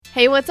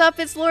Hey, what's up?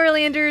 It's Laura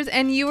Landers,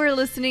 and you are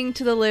listening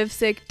to the Live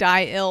Sick,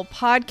 Die Ill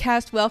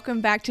podcast.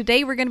 Welcome back.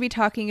 Today, we're going to be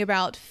talking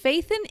about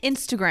faith in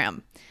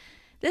Instagram.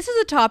 This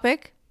is a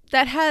topic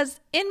that has,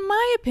 in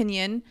my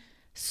opinion,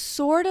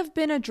 sort of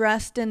been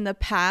addressed in the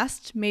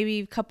past,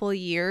 maybe a couple of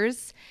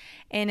years,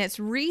 and it's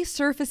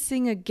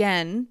resurfacing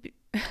again,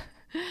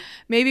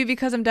 maybe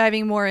because I'm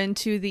diving more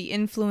into the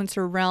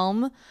influencer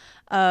realm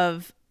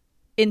of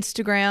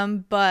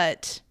Instagram,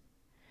 but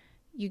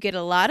you get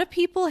a lot of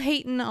people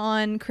hating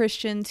on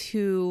Christians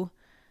who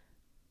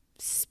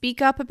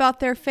speak up about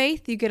their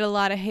faith. You get a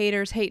lot of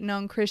haters hating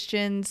on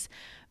Christians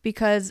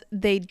because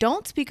they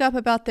don't speak up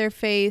about their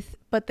faith,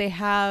 but they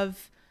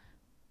have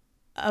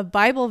a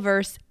Bible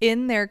verse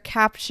in their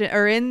caption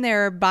or in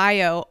their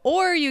bio.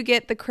 Or you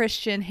get the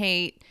Christian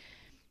hate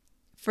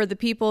for the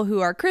people who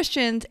are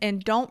Christians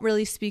and don't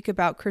really speak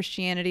about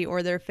Christianity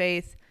or their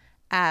faith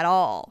at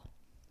all.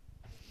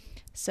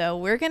 So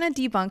we're going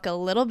to debunk a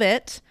little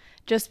bit,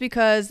 just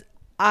because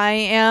I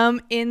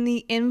am in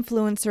the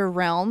influencer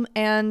realm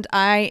and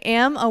I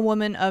am a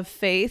woman of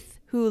faith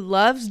who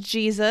loves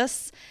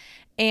Jesus,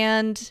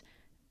 and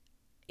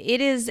it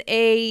is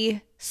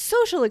a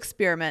social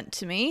experiment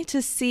to me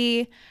to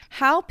see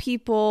how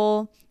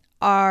people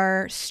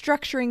are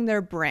structuring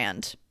their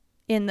brand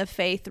in the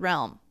faith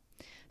realm.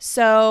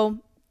 So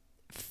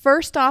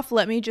first off,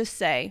 let me just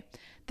say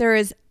there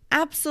is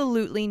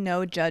absolutely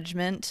no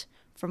judgment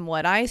from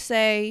what I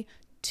say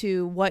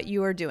to what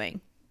you are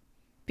doing.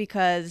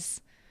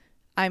 Because,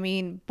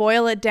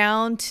 boil it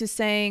down to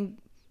saying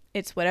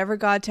it's whatever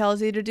God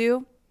tells you to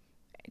do,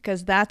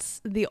 because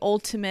that's the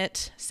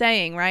ultimate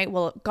saying, right?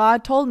 Well,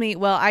 God told me,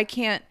 well, I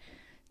can't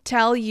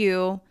tell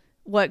you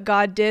what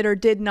God did or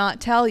did not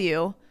tell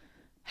you.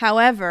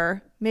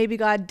 However, maybe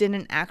God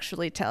didn't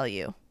actually tell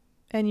you,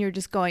 and you're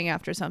just going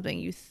after something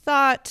you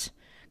thought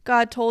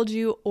God told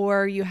you,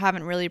 or you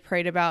haven't really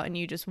prayed about and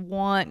you just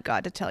want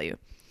God to tell you.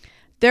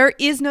 There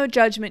is no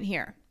judgment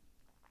here.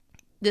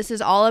 This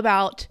is all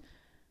about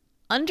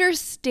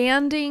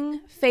understanding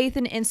faith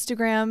and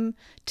Instagram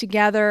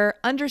together,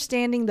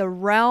 understanding the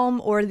realm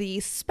or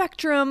the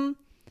spectrum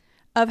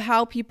of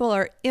how people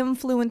are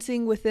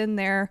influencing within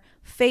their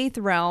faith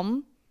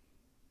realm.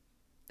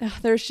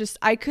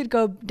 I could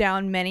go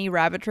down many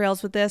rabbit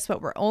trails with this, but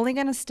we're only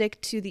going to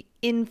stick to the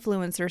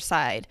influencer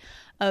side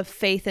of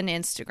faith and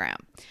Instagram.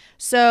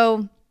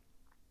 So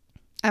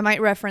I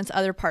might reference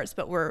other parts,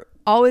 but we're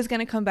always going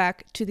to come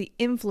back to the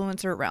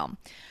influencer realm.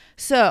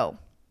 So,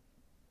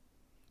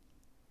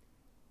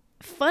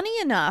 funny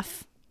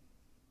enough,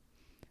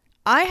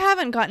 I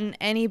haven't gotten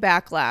any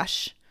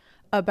backlash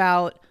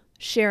about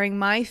sharing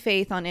my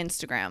faith on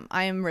Instagram.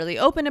 I am really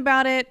open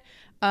about it,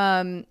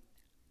 but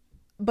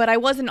I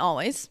wasn't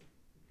always.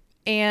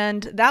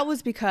 And that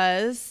was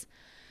because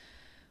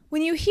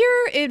when you hear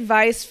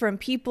advice from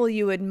people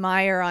you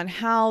admire on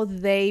how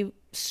they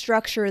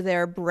structure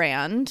their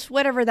brand,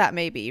 whatever that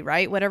may be,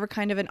 right? Whatever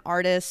kind of an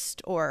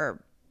artist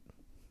or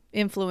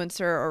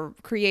influencer or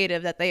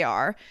creative that they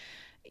are,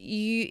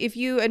 if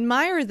you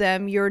admire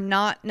them, you're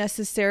not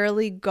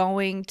necessarily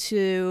going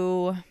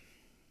to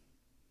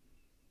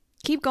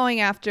keep going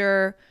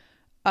after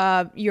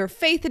your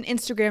faith and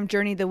Instagram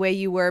journey the way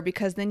you were,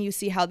 because then you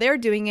see how they're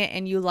doing it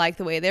and you like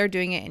the way they're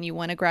doing it and you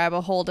want to grab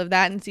a hold of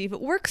that and see if it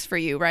works for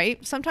you,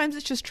 right? Sometimes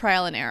it's just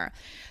trial and error.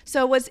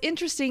 So what's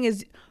interesting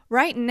is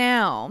right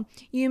now,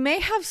 you may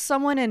have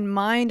someone in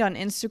mind on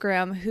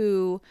Instagram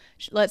who,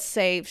 let's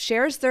say,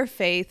 shares their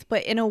faith,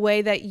 but in a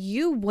way that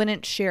you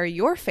wouldn't share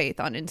your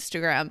faith on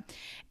Instagram.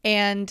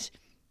 And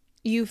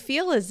you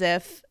feel as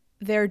if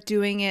they're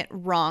doing it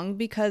wrong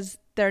because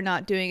they're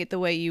not doing it the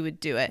way you would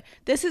do it.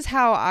 This is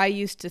how I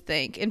used to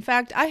think. In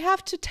fact, I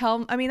have to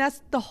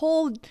that's the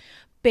whole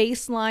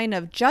baseline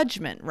of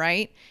judgment,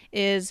 right?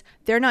 Is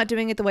they're not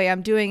doing it the way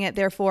I'm doing it,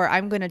 therefore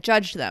I'm going to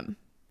judge them,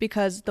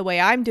 because the way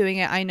I'm doing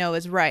it, I know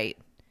is right.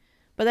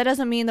 But that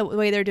doesn't mean the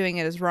way they're doing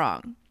it is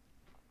wrong.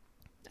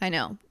 I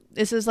know.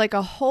 This is like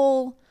a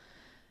whole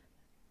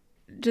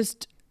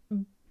just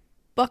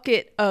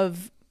bucket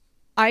of,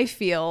 I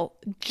feel,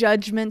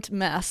 judgment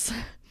mess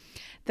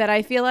that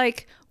I feel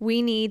like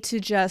we need to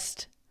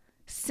just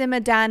simmer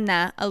down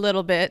a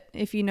little bit,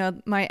 if you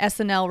know my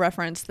SNL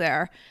reference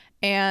there,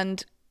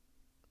 and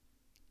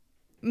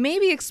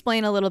maybe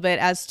explain a little bit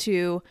as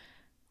to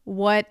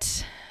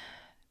what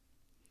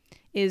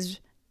is,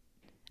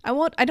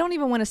 I don't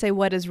even want to say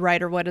what is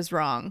right or what is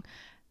wrong.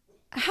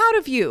 How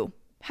to view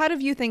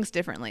things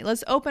differently.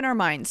 Let's open our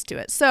minds to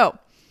it. So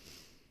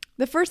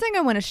the first thing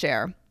I want to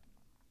share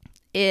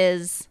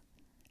is,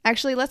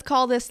 actually, let's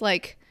call this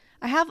like,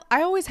 I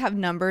always have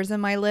numbers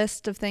in my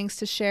list of things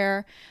to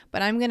share,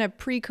 but I'm going to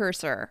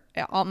precursor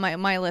on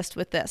my list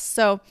with this.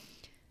 So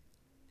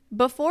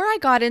before I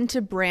got into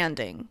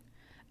branding,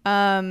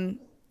 I'm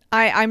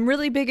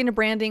really big into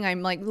branding.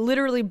 I'm like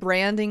literally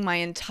branding my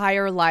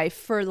entire life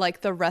for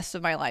like the rest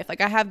of my life.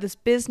 Like I have this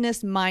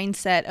business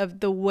mindset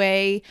of the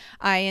way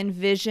I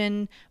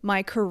envision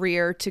my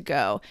career to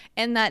go.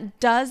 And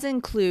that does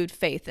include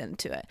faith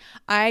into it.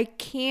 I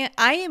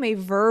am a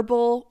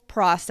verbal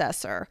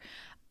processor.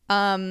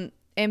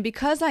 And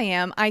because I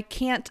am, I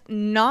can't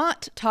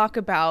not talk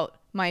about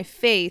my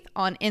faith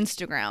on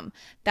Instagram.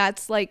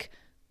 That's like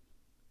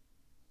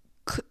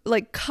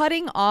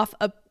cutting off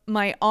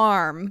my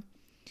arm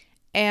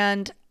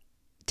and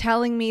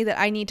telling me that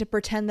I need to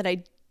pretend that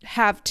I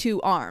have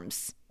two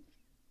arms,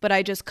 but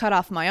I just cut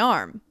off my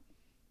arm.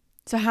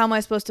 So how am I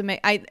supposed to make,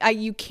 I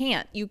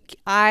can't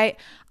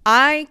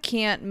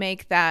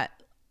make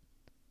that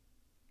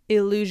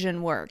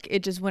illusion work.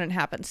 It just wouldn't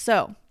happen.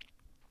 So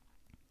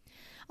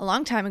a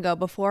long time ago,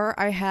 before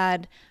I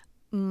had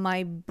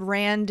my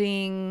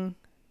branding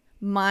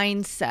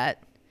mindset,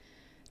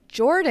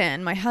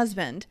 Jordan, my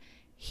husband,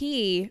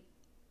 he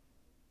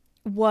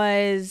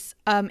was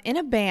in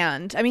a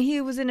band. I mean, he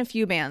was in a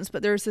few bands,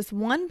 but there was this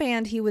one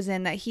band he was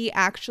in that he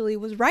actually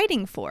was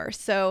writing for.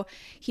 So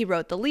he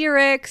wrote the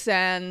lyrics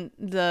and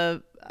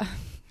the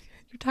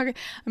you're talking.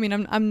 I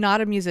mean, I'm not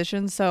a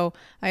musician, so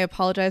I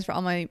apologize for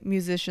all my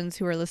musicians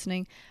who are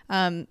listening.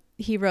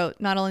 He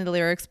wrote not only the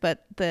lyrics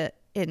but the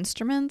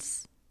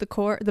instruments, the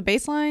core, the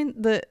bass line,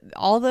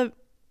 all the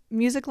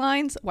music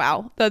lines.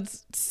 Wow,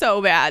 that's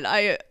so bad.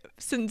 I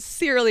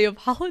sincerely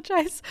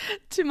apologize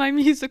to my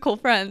musical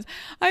friends.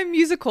 I'm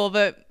musical,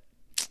 but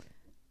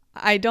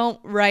I don't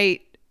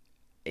write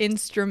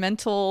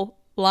instrumental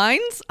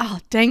lines. Oh,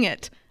 dang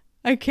it.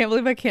 I can't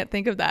believe I can't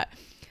think of that.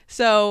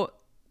 So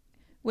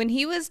when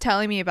he was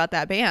telling me about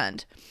that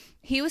band,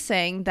 he was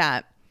saying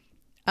that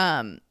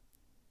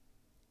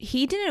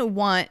he didn't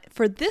want,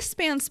 for this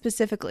band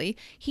specifically,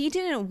 he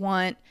didn't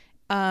want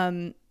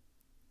the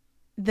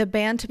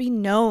band to be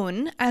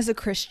known as a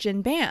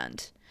Christian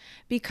band.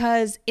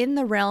 Because in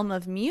the realm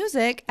of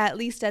music, at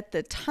least at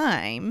the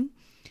time,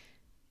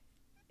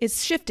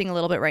 it's shifting a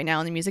little bit right now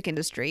in the music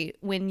industry.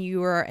 When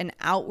you are an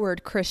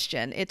outward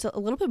Christian, it's a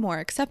little bit more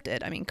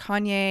accepted. I mean,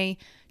 Kanye,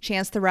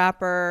 Chance the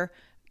Rapper,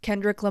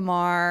 Kendrick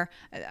Lamar,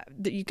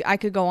 I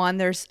could go on.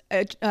 There's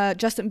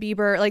Justin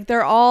Bieber. Like,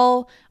 they're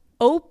all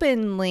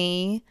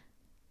openly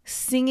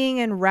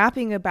singing and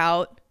rapping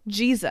about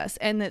Jesus.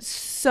 And it's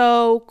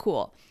so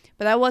cool.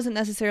 But that wasn't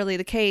necessarily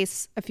the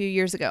case a few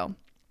years ago.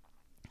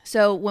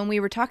 So when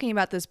we were talking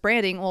about this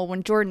branding, well,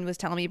 when Jordan was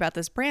telling me about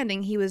this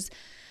branding, he was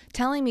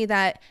telling me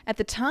that at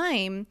the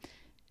time,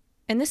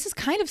 and this is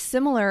kind of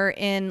similar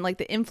in like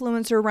the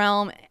influencer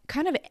realm,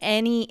 kind of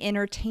any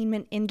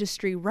entertainment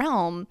industry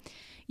realm,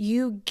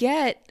 you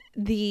get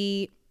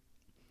the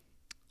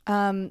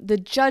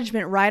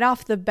judgment right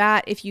off the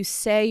bat if you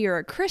say you're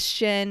a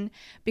Christian,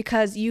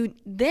 because you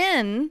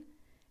then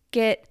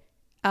get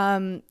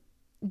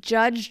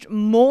judged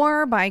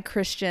more by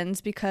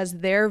Christians because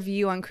their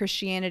view on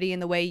Christianity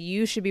and the way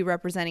you should be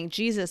representing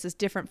Jesus is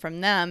different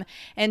from them.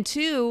 And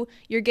two,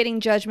 you're getting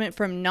judgment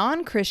from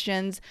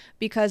non-Christians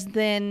because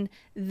then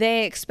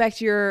they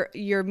expect your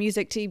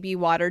music to be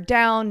watered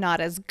down, not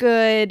as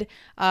good.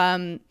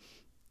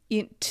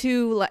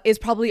 Two is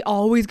probably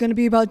always going to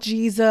be about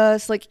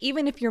Jesus. Like,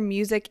 even if your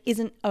music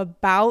isn't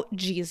about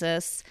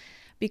Jesus,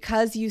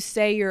 because you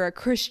say you're a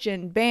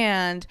Christian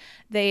band,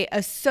 they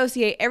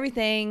associate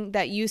everything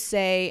that you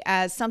say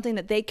as something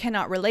that they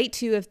cannot relate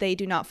to if they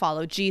do not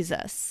follow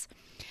Jesus.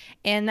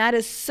 And that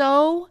is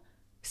so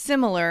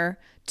similar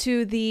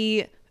to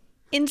the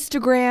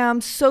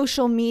Instagram,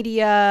 social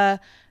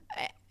media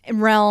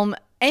realm,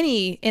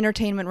 any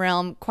entertainment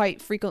realm,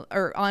 quite frequent,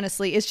 or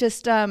honestly, it's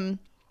just kind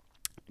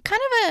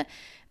of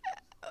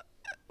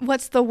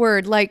what's the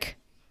word? Like,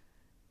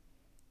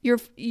 you're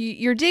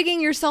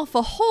digging yourself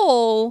a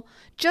hole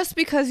just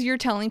because you're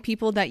telling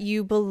people that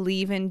you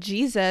believe in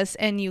Jesus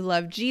and you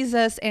love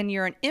Jesus and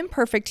you're an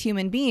imperfect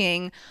human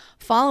being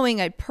following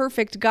a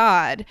perfect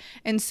God.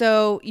 And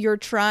so you're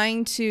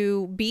trying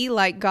to be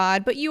like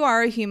God, but you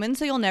are a human,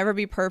 so you'll never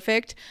be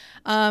perfect.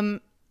 And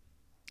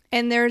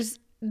there's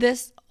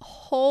this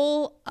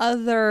whole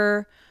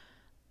other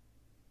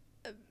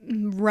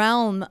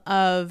realm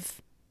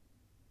of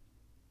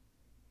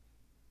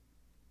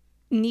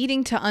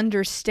needing to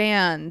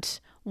understand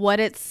what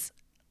it's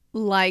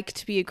like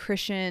to be a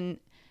Christian.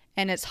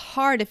 And it's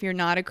hard if you're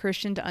not a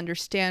Christian to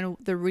understand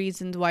the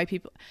reasons why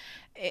people...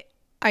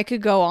 I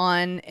could go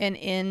on and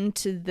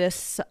into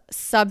this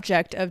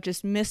subject of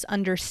just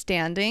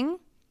misunderstanding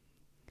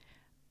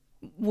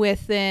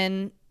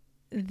within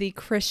the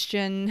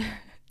Christian,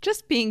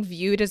 just being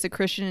viewed as a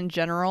Christian in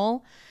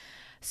general.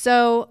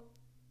 So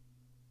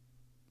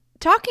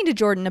talking to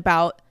Jordan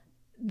about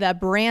the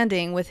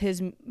branding with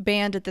his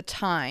band at the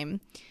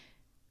time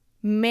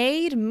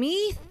made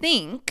me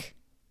think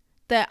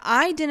that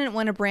I didn't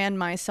want to brand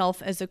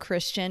myself as a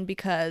Christian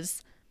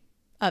because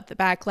of the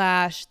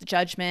backlash, the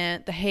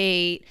judgment, the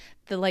hate,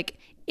 the like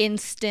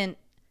instant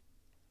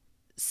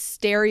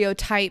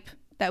stereotype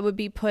that would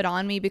be put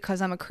on me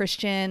because I'm a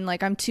Christian,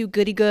 like I'm too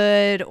goody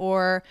good,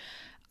 or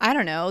I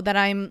don't know, that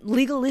I'm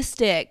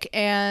legalistic.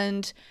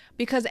 And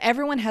because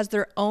everyone has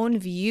their own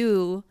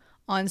view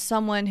on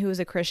someone who is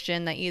a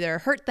Christian that either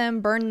hurt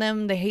them, burn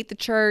them, they hate the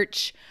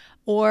church,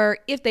 or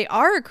if they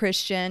are a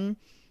Christian,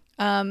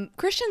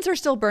 Christians are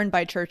still burned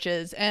by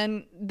churches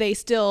and they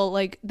still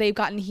like they've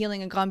gotten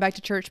healing and gone back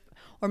to church,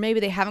 or maybe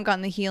they haven't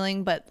gotten the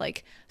healing, but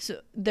like,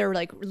 so they're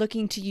like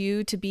looking to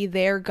you to be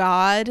their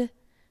God.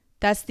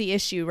 That's the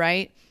issue,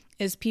 right?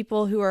 Is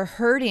people who are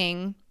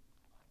hurting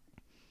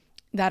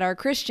that are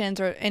Christians,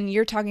 and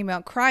you're talking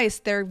about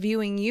Christ, they're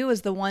viewing you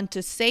as the one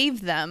to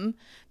save them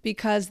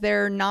because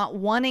they're not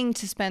wanting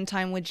to spend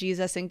time with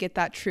Jesus and get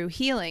that true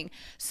healing.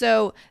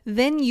 So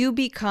then you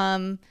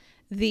become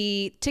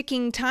the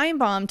ticking time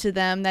bomb to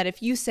them, that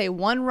if you say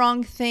one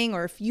wrong thing,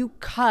 or if you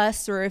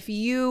cuss, or if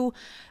you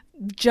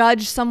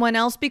judge someone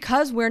else,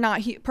 because we're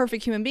not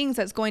perfect human beings,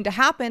 that's going to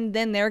happen,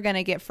 then they're going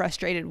to get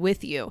frustrated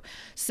with you.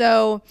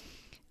 So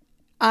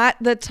at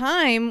the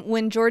time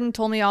when Jordan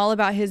told me all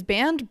about his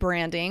band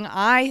branding,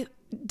 I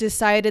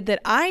decided that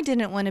I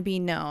didn't want to be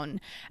known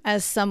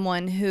as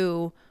someone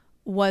who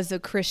was a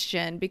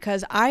Christian,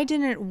 because I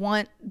didn't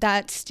want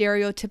that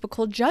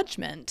stereotypical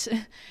judgment.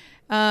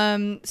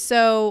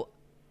 So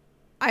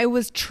I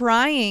was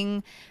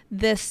trying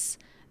this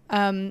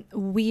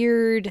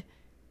weird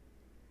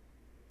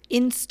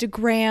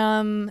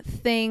Instagram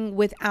thing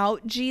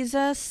without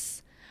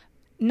Jesus.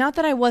 Not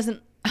that I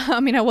wasn't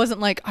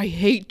like, I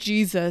hate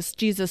Jesus.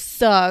 Jesus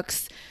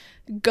sucks.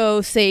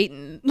 Go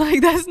Satan.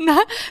 Like, that's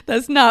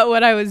not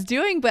what I was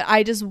doing, but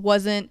I just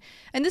wasn't.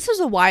 And this was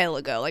a while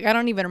ago. Like, I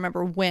don't even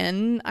remember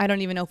when. I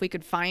don't even know if we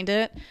could find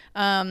it.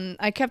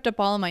 I kept up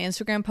all of my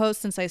Instagram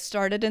posts since I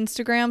started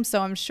Instagram.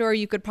 So I'm sure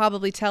you could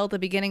probably tell at the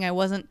beginning I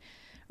wasn't,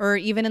 or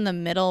even in the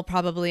middle,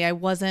 probably I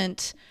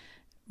wasn't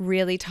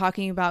really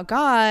talking about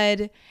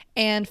God.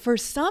 And for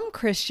some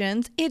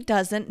Christians, it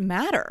doesn't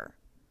matter.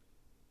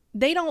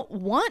 They don't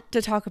want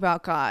to talk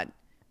about God.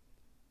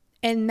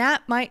 And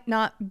that might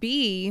not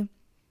be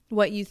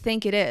what you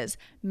think it is.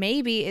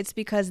 Maybe it's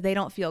because they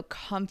don't feel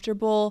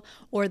comfortable,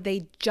 or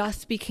they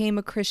just became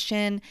a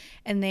Christian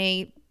and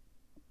they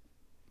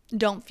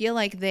don't feel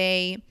like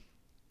they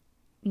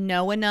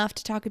know enough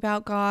to talk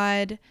about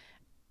God.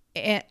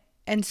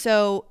 And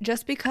so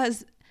just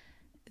because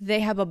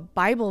they have a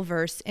Bible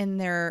verse in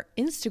their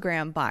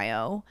Instagram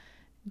bio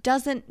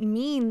doesn't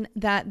mean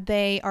that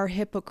they are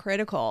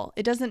hypocritical.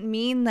 It doesn't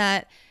mean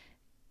that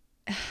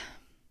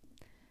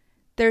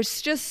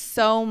there's just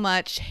so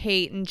much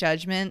hate and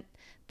judgment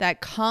that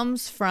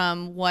comes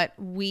from what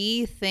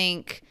we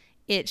think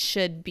it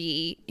should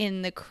be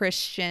in the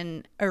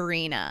Christian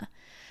arena.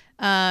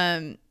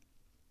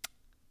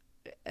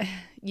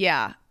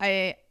 Yeah,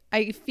 I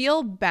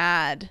feel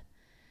bad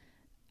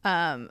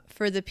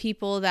for the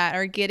people that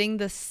are getting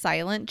the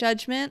silent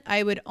judgment.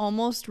 I would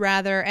almost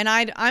rather, and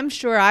I'm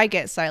sure I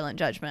get silent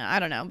judgment. I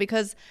don't know,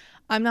 because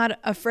I'm not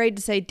afraid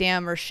to say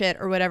damn or shit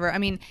or whatever. I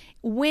mean,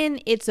 when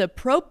it's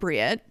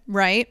appropriate,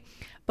 right?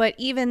 But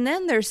even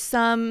then, there's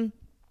some,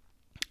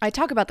 I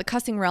talk about the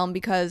cussing realm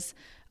because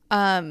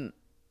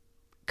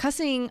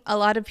cussing, a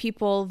lot of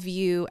people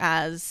view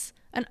as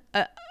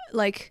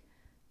like,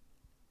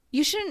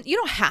 you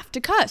don't have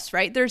to cuss,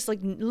 right? There's like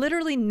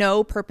literally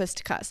no purpose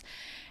to cuss.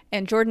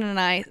 And Jordan and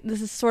I,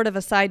 this is sort of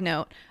a side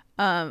note,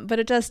 but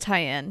it does tie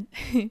in.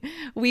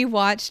 We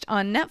watched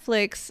on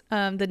Netflix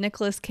the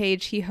Nicolas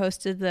Cage, he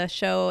hosted the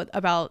show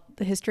about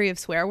the history of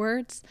swear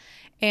words.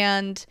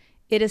 And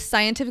it is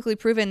scientifically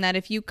proven that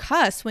if you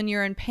cuss when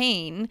you're in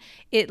pain,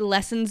 it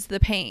lessens the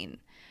pain.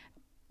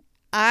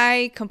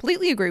 I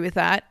completely agree with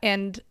that.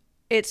 And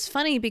it's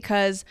funny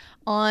because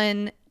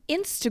on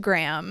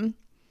Instagram,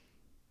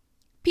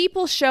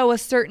 people show a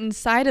certain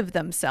side of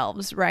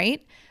themselves,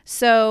 right?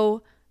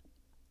 So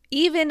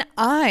even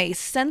I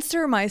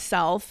censor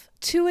myself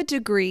to a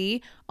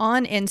degree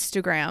on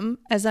Instagram,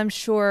 as I'm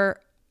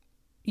sure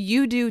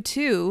you do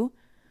too,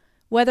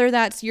 whether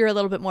that's you're a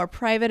little bit more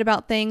private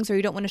about things, or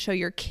you don't want to show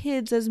your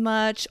kids as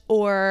much,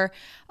 or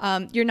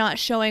you're not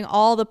showing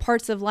all the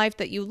parts of life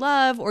that you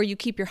love, or you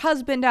keep your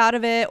husband out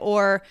of it,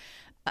 or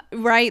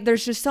right?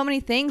 There's just so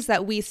many things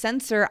that we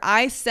censor.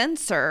 I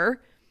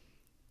censor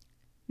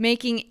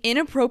making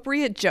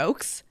inappropriate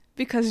jokes,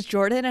 because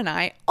Jordan and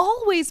I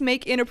always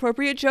make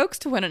inappropriate jokes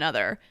to one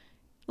another.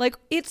 Like,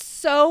 it's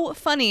so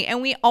funny,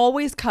 and we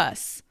always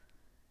cuss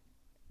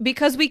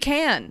because we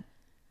can,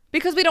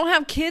 because we don't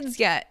have kids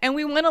yet and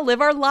we want to live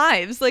our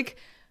lives. Like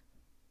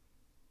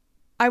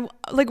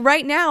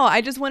right now, I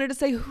just wanted to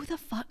say, who the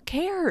fuck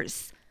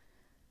cares?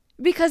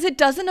 Because it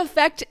doesn't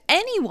affect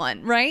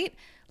anyone, right?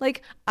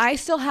 Like, I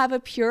still have a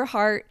pure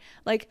heart.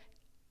 Like,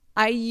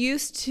 I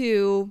used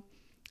to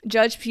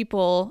judge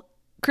people,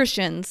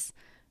 Christians,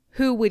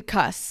 who would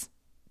cuss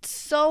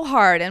so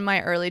hard in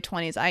my early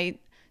 20s. I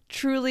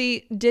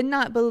truly did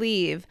not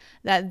believe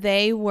that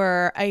they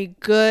were a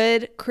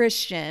good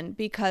Christian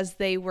because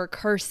they were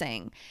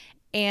cursing.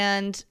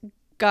 And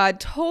God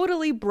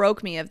totally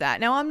broke me of that.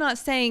 Now, I'm not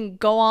saying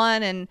go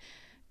on and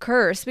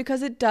curse,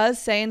 because it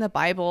does say in the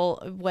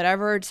Bible,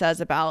 whatever it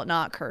says about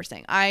not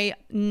cursing. I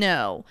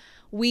know.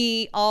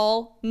 We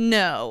all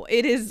know.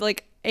 It is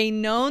like a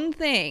known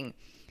thing.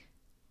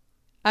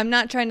 I'm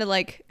not trying to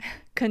like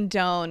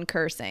condone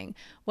cursing.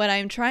 What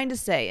I'm trying to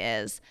say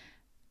is,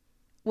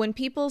 when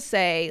people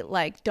say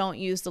like, don't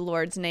use the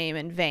Lord's name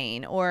in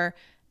vain, or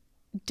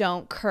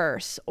don't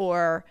curse,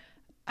 or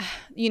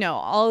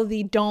all of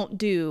the don't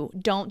do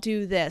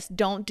this,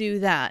 don't do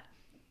that.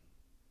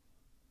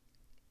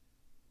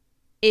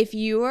 If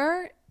you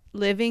are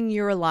living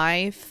your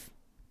life,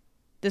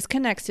 this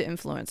connects to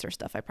influencer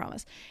stuff, I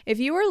promise. If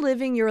you are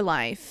living your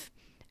life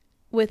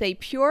with a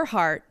pure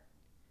heart,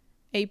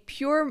 a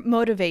pure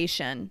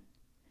motivation,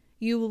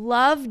 you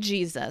love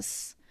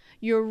Jesus,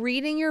 you're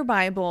reading your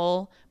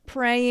Bible,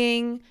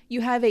 praying,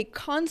 you have a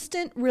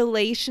constant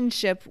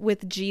relationship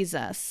with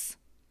Jesus.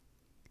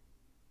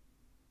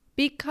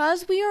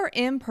 Because we are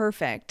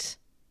imperfect,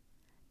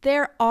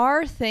 there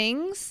are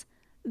things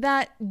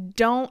that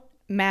don't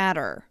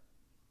matter.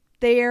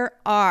 There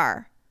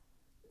are.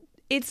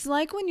 It's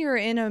like when you're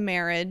in a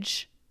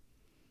marriage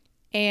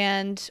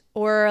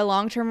or a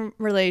long-term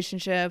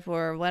relationship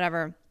or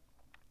whatever,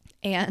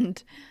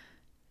 and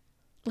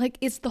like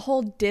it's the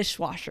whole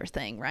dishwasher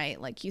thing,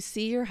 right? Like you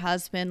see your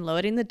husband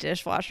loading the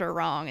dishwasher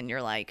wrong and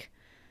you're like,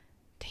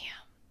 damn,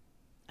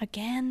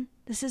 again,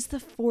 this is the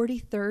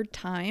 43rd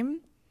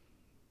time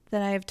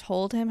that I have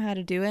told him how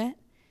to do it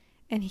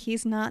and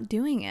he's not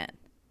doing it.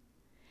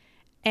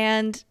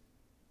 And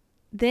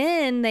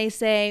then they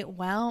say,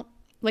 well,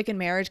 like in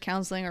marriage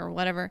counseling or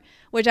whatever,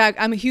 which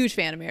I'm a huge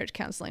fan of marriage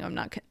counseling.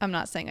 I'm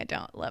not saying I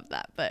don't love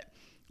that, but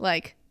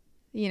like,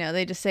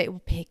 they just say,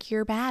 well, pick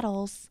your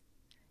battles.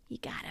 You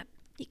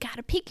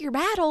gotta pick your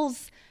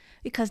battles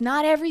because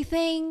not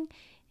everything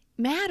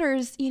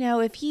matters.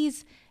 If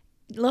he's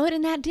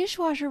loading that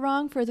dishwasher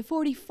wrong for the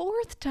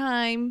 44th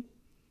time,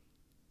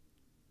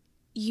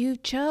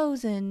 you've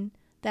chosen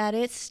that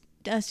it's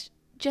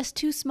just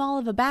too small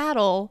of a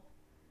battle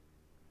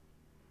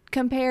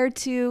compared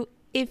to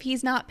if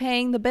he's not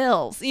paying the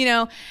bills,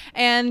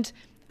 and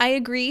I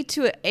agree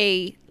to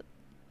a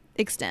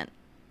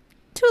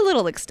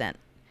little extent,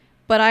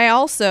 but I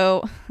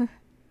also,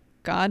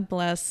 God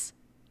bless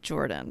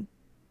Jordan,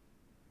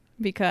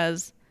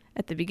 because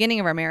at the beginning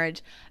of our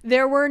marriage,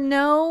 there were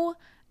no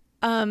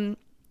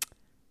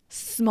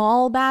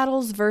small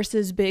battles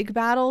versus big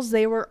battles.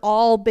 They were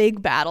all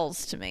big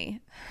battles to me.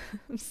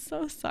 I'm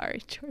so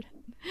sorry, Jordan.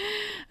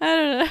 I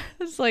don't know.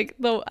 It's like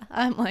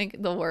I'm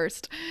like the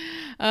worst.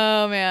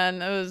 Oh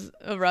man, it was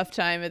a rough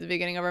time at the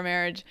beginning of our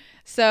marriage.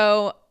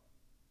 So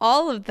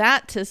all of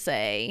that to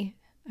say,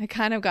 I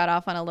kind of got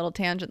off on a little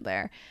tangent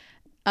there.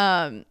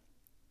 You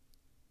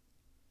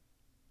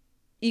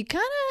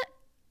kind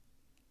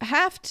of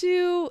have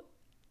to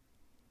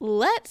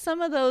let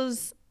some of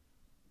those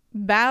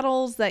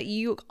battles that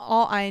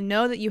I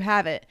know that you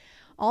have it,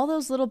 all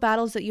those little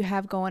battles that you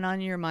have going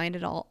on in your mind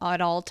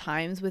at all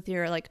times with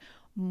your like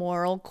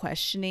moral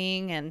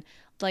questioning and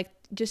like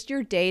just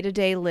your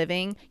day-to-day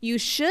living. You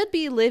should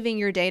be living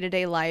your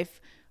day-to-day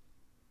life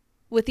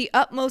with the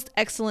utmost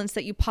excellence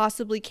that you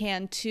possibly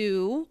can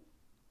to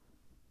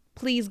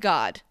please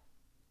God.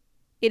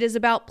 It is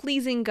about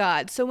pleasing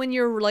God. So when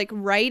you're like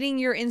writing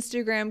your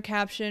Instagram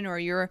caption or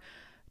you're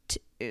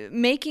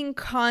making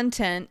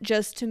content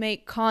just to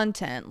make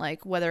content,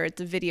 like whether it's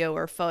a video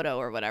or photo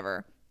or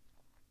whatever,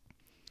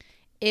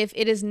 if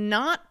it is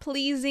not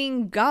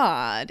pleasing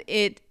God,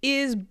 it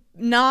is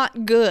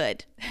not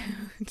good.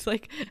 It's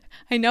like,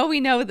 I know we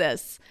know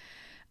this,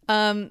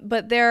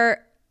 but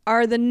there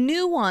are the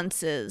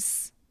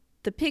nuances,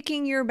 the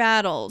picking your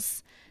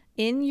battles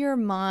in your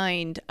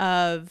mind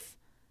of,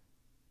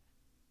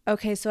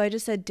 okay, so I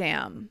just said,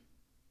 damn.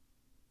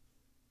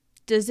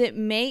 Does it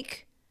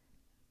make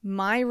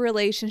my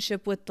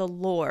relationship with the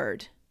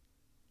Lord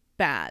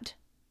bad?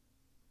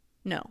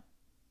 No.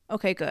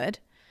 Okay, good.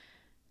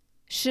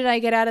 Should I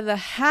get out of the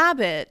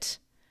habit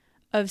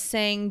of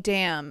saying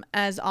damn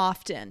as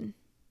often?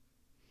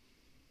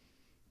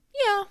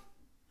 Yeah,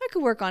 I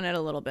could work on it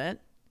a little bit.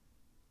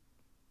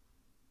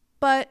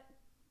 But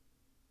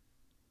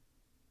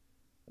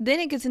then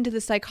it gets into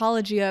the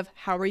psychology of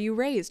how were you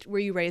raised? Were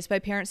you raised by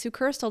parents who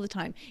cursed all the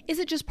time? Is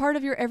it just part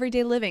of your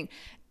everyday living?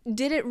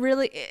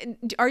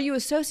 Are you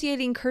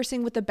associating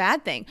cursing with a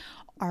bad thing?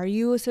 Are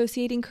you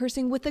associating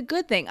cursing with a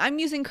good thing? I'm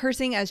using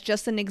cursing as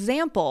just an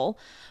example,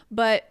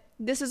 but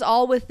this is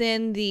all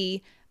within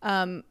the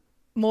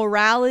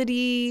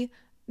morality,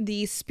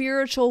 the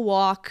spiritual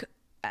walk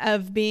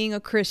of being a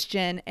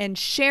Christian and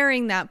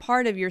sharing that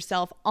part of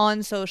yourself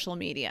on social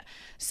media.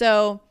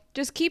 So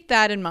just keep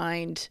that in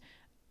mind.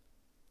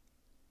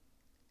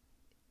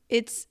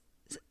 It's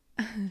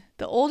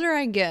the older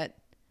I get,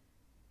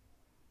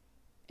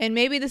 and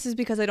maybe this is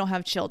because I don't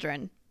have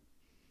children,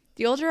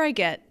 the older I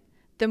get,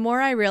 the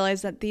more I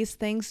realize that these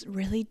things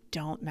really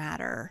don't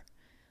matter.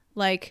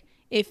 Like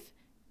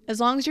as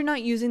long as you're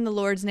not using the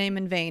Lord's name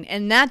in vain,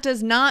 and that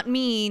does not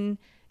mean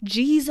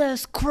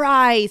Jesus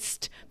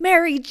Christ,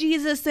 Mary,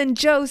 Jesus, and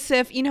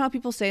Joseph. You know how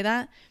people say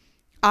that?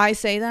 I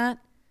say that.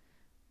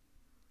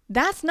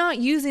 That's not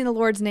using the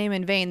Lord's name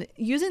in vain.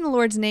 Using the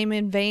Lord's name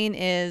in vain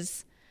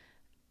is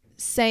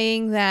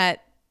saying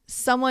that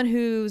someone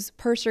who's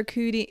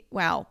persecuting,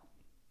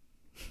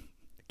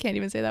 can't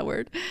even say that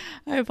word.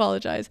 I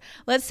apologize.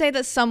 Let's say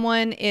that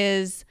someone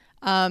is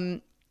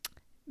being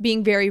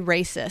very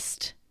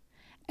racist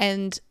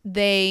and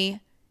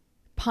they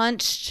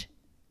punched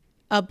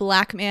a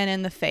black man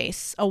in the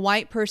face. A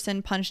white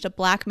person punched a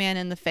black man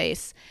in the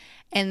face,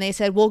 and they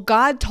said, well,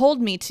 God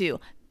told me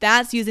to.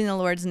 That's using the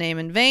Lord's name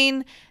in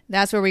vain.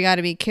 That's where we got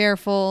to be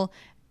careful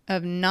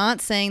of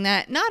not saying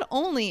that, not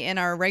only in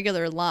our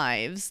regular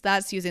lives,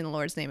 that's using the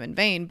Lord's name in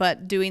vain,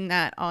 but doing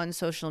that on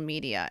social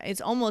media.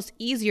 It's almost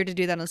easier to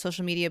do that on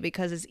social media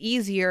because it's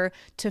easier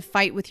to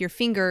fight with your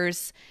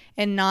fingers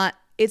and not,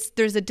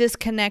 there's a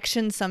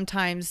disconnection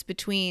sometimes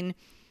between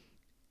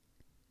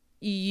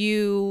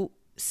you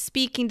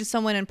speaking to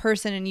someone in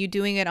person and you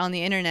doing it on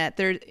the internet.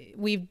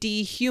 We've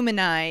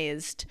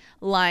dehumanized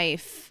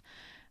life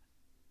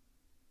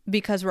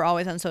because we're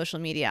always on social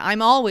media.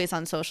 I'm always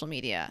on social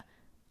media.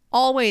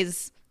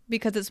 Always,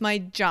 because it's my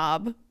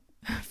job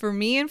for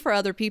me and for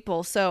other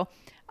people. So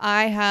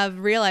I have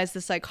realized the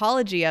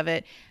psychology of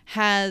it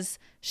has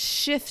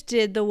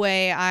shifted the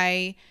way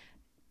I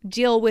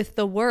deal with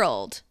the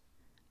world.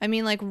 I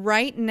mean, like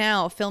right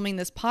now, filming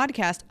this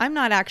podcast, I'm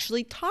not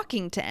actually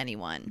talking to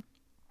anyone.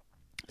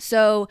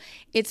 So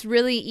it's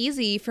really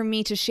easy for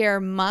me to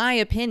share my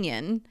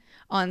opinion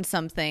on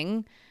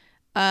something.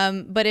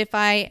 But if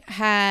I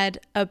had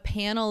a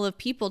panel of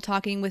people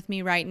talking with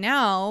me right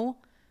now,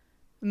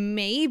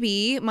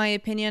 maybe my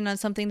opinion on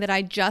something that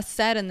I just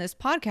said in this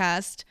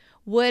podcast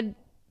would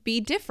be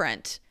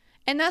different.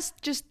 And that's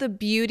just the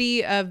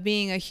beauty of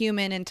being a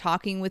human and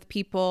talking with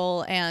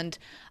people and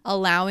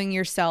allowing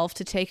yourself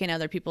to take in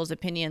other people's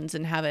opinions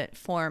and have it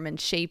form and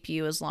shape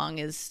you as long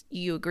as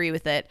you agree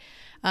with it.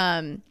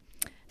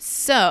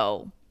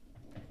 So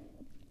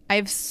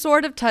I've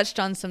sort of touched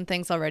on some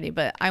things already,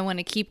 but I want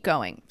to keep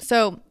going.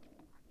 So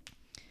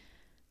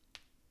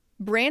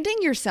branding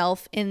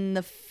yourself in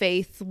the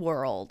faith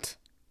world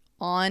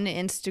on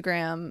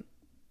Instagram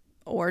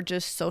or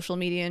just social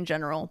media in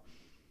general,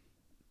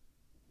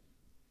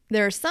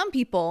 there are some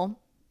people,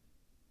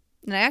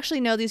 and I actually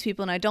know these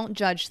people and I don't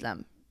judge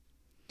them.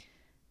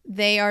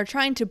 They are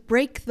trying to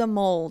break the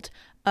mold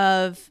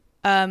of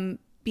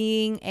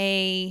being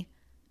a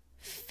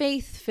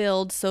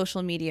faith-filled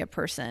social media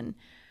person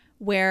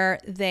where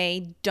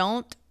they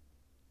don't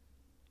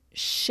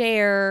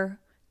share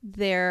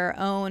their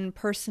own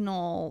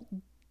personal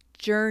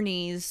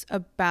journeys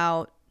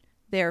about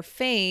their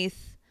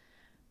faith,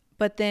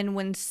 but then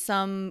when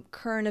some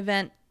current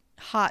event,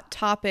 hot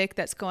topic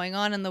that's going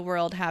on in the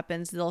world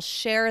happens, they'll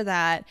share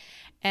that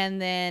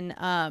and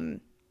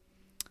then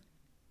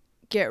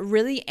get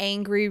really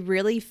angry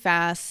really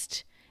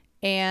fast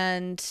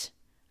and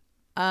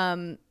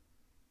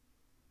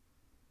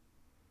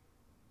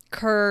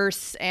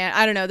curse, and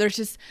I don't know, there's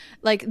just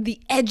like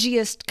the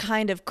edgiest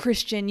kind of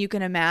Christian you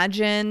can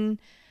imagine.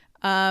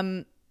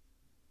 And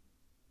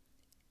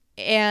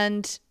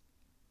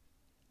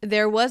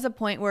there was a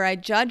point where I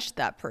judged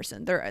that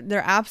person.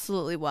 There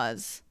absolutely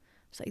was.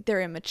 It's like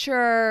they're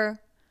immature.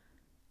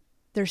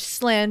 They're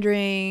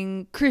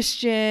slandering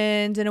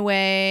Christians in a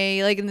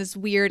way, like in this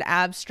weird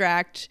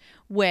abstract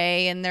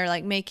way. And they're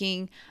like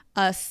making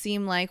us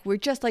seem like we're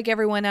just like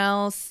everyone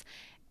else.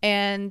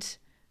 And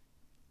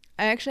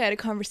I actually had a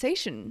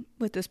conversation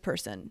with this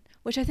person,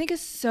 which I think is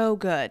so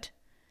good.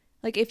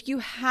 Like if you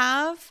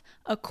have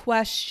a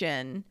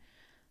question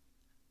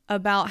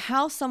about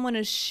how someone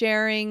is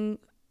sharing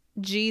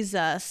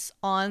Jesus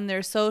on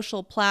their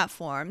social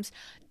platforms,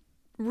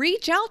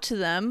 reach out to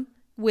them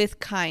with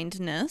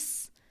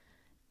kindness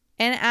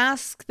and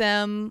ask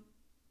them,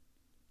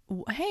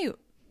 hey, it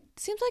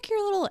seems like you're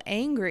a little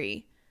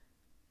angry,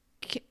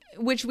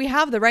 which we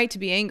have the right to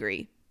be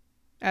angry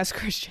as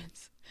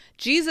Christians.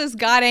 Jesus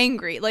got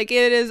angry. Like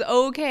it is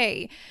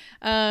okay.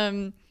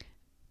 But,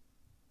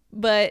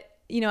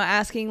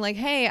 asking like,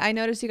 hey, I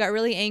noticed you got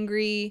really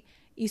angry.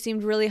 You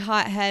seemed really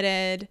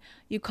hot-headed.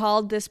 You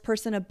called this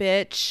person a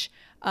bitch.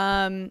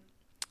 Are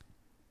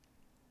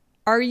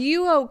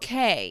you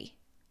okay?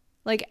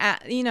 Like,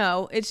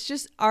 it's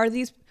just, are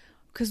these,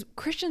 because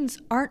Christians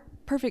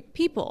aren't perfect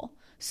people.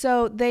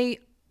 So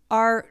they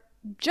are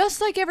just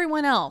like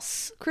everyone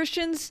else.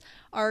 Christians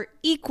are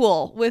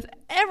equal with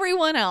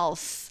everyone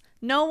else.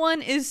 No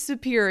one is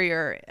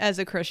superior as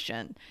a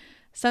Christian.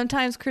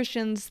 Sometimes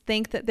Christians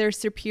think that they're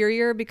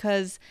superior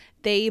because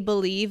they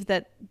believe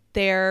that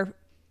their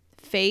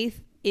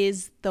faith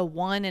is the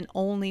one and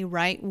only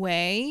right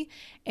way.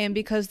 And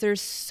because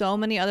there's so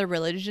many other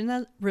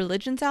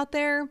religions out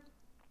there,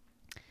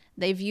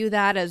 they view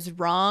that as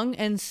wrong.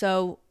 And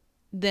so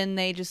then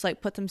they just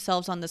like put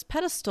themselves on this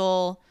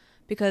pedestal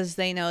because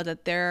they know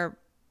that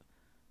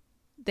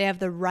they have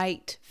the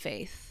right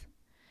faith.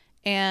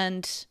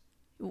 And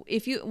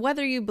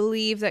whether you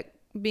believe that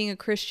being a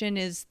Christian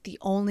is the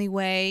only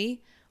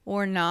way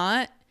or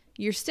not,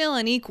 you're still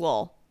an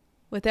equal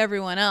with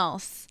everyone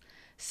else.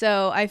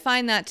 So I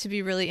find that to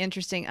be really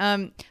interesting.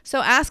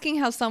 So asking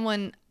how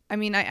someone,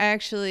 I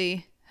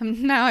actually,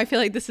 now I feel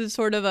like this is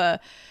sort of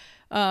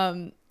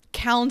a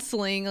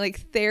counseling,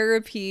 like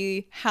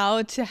therapy,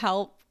 how to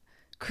help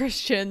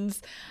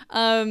Christians.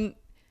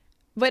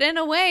 But in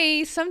a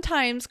way,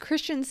 sometimes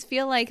Christians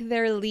feel like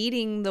they're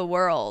leading the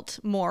world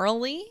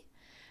morally.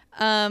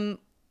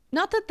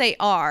 Not that they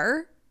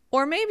are,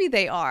 Or maybe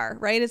they are,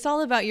 right? It's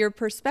all about your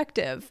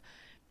perspective.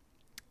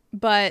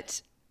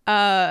 But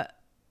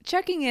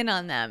checking in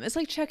on them, it's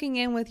like checking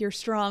in with your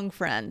strong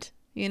friend.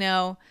 You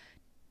know,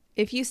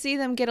 if you see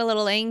them get a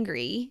little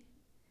angry,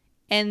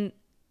 and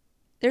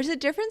there's a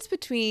difference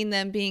between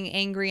them being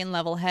angry and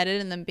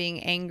level-headed and them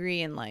being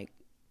angry and like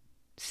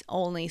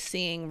only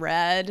seeing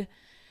red,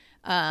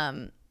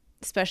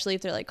 especially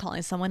if they're like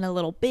calling someone a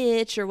little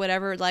bitch or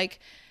whatever. Like,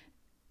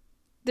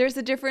 there's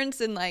a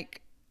difference in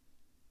like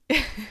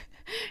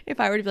if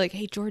I were to be like,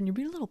 hey Jordan, you're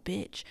being a little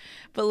bitch,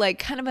 but like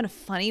kind of in a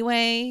funny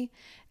way.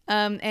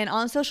 And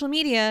on social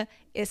media,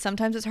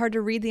 sometimes it's hard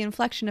to read the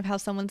inflection of how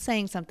someone's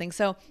saying something.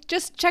 So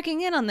just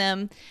checking in on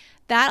them,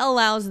 that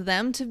allows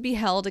them to be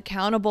held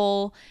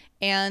accountable.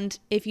 And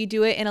if you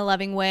do it in a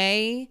loving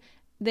way,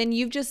 then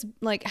you've just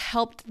like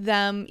helped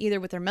them either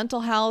with their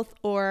mental health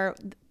or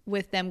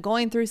with them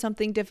going through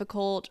something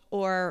difficult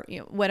or, you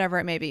know, whatever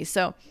it may be.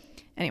 So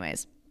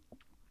anyways,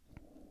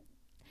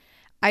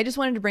 I just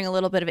wanted to bring a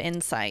little bit of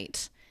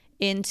insight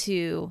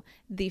into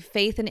the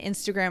faith and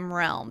Instagram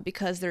realm,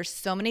 because there's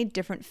so many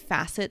different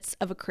facets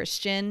of a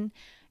Christian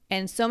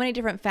and so many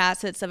different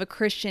facets of a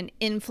Christian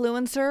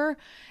influencer.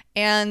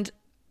 And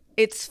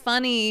it's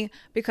funny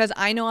because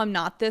I know I'm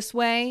not this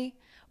way,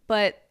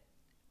 but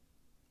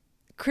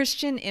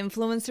Christian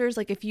influencers,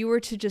 like if you were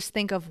to just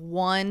think of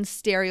one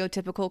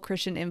stereotypical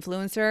Christian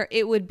influencer,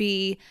 it would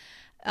be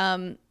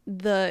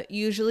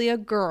usually a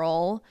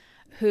girl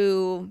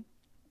who,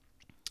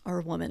 or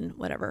a woman,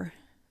 whatever,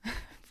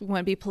 if we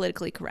want to be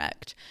politically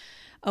correct,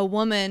 a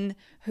woman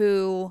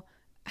who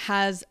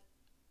has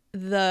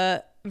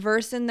the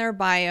verse in their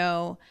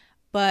bio,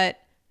 but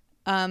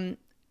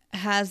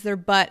has their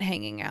butt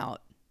hanging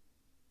out,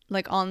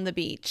 like on the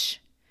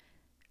beach.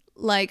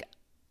 Like,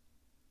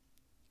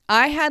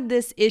 I had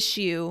this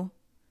issue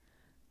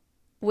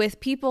with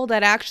people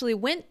that actually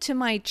went to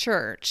my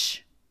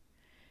church,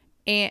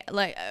 and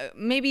like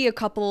maybe a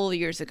couple of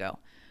years ago.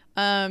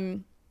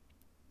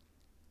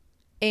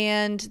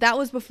 And that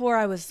was before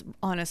I was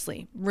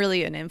honestly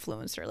really an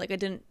influencer. Like, I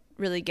didn't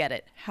really get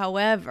it.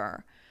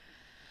 However,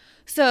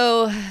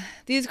 so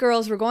these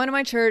girls were going to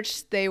my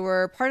church. They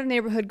were part of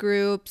neighborhood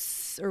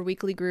groups or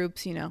weekly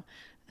groups, you know,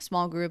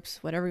 small groups,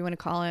 whatever you want to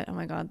call it. Oh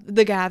my God,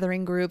 the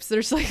gathering groups.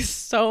 There's like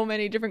so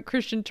many different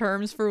Christian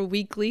terms for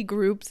weekly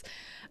groups.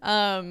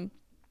 And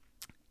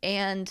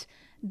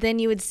then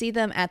you would see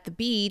them at the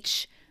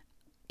beach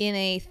in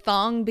a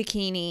thong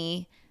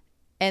bikini,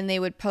 and they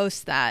would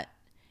post that.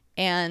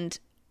 And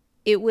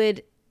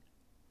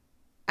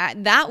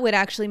that would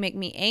actually make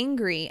me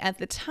angry at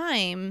the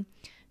time,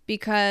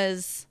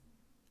 because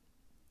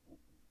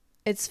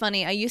it's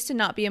funny. I used to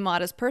not be a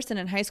modest person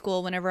in high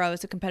school whenever I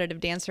was a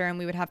competitive dancer, and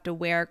we would have to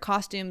wear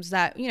costumes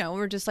that, you know,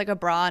 were just like a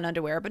bra and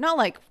underwear, but not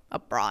like a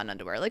bra and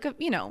underwear, like a,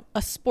 you know,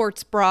 a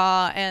sports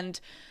bra and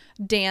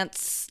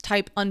dance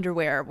type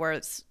underwear where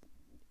it's,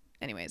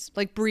 anyways,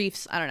 like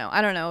briefs. I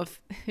don't know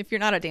if you're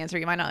not a dancer,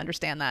 you might not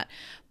understand that,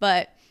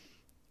 but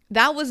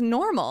that was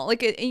normal.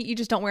 Like you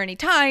just don't wear any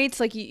tights,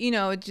 like, you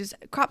know, just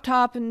crop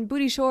top and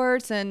booty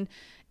shorts, and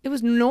it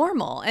was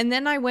normal. And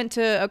then I went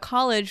to a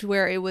college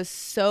where it was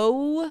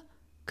so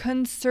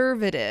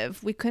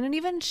conservative. We couldn't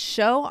even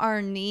show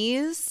our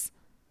knees.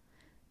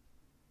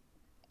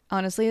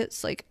 Honestly,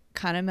 it's like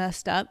kind of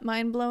messed up,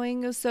 mind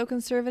blowing. It was so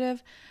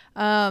conservative.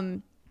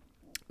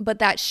 But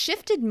that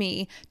shifted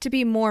me to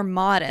be more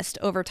modest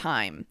over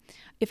time.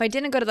 If I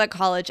didn't go to that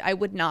college, I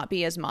would not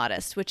be as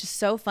modest, which is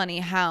so funny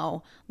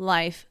how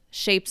life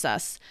shapes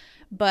us.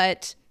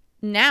 But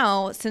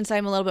now, since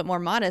I'm a little bit more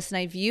modest and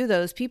I view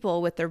those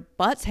people with their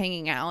butts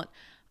hanging out,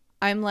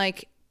 I'm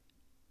like,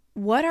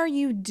 what are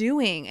you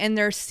doing? And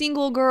they're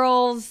single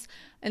girls.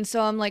 And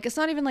so I'm like, it's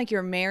not even like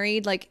you're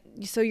married. Like,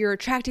 so you're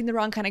attracting the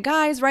wrong kind of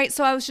guys, right?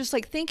 So I was just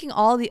like thinking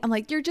I'm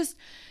like, you're just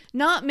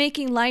not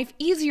making life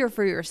easier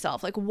for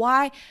yourself. Like,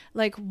 why?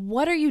 Like,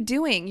 what are you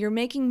doing? You're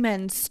making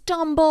men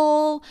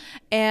stumble,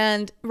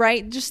 and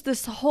right, just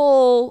this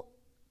whole,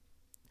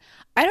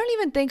 I don't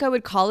even think I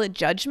would call it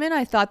judgment.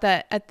 I thought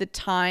that at the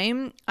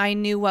time I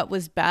knew what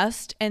was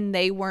best, and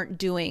they weren't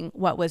doing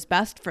what was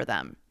best for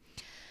them.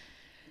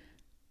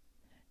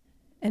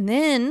 And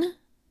then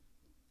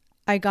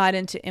I got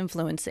into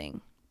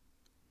influencing,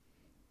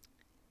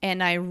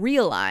 and I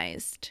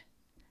realized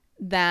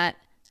that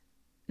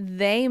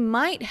they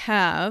might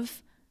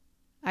have,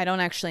 I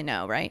don't actually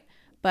know, right?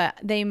 But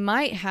they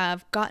might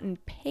have gotten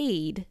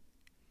paid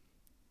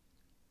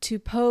to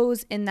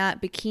pose in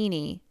that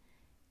bikini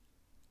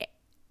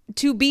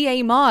to be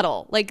a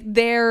model. Like,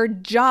 their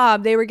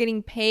job, they were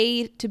getting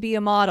paid to be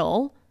a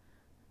model.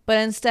 But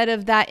instead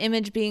of that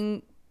image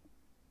being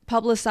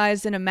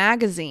publicized in a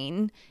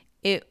magazine,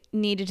 it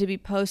needed to be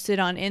posted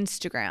on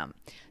Instagram.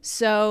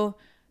 So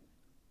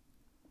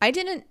I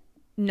didn't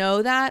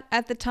know that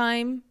at the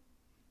time.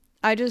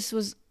 I just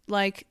was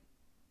like,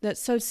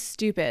 that's so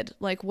stupid.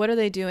 Like, what are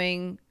they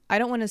doing? I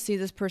don't want to see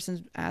this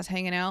person's ass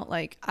hanging out.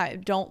 Like, I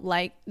don't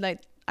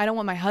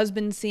want my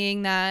husband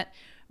seeing that,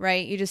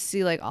 right? You just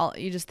see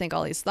you just think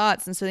all these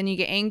thoughts. And so then you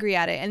get angry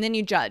at it, and then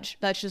you judge.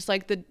 That's just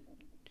like the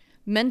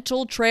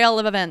mental trail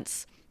of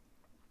events.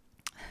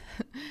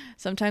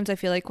 Sometimes I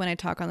feel like when I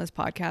talk on this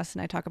podcast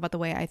and I talk about the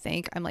way I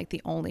think, I'm like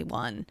the only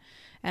one,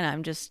 and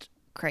I'm just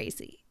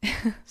crazy.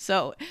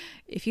 So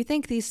if you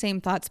think these same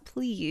thoughts,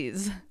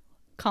 please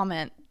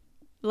comment,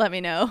 let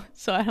me know,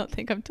 so I don't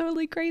think I'm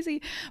totally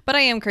crazy, but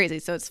I am crazy,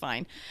 so it's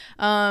fine.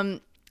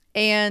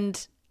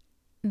 And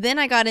then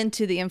I got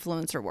into the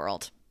influencer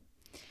world,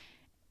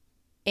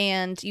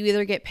 and you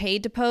either get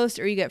paid to post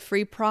or you get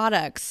free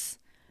products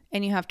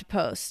and you have to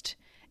post.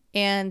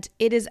 And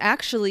it is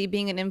actually,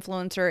 being an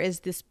influencer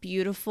is this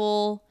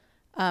beautiful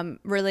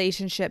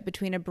relationship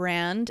between a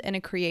brand and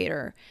a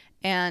creator,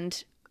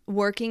 and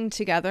working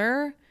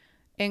together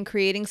and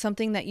creating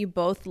something that you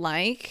both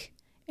like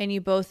and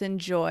you both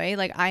enjoy.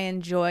 Like, I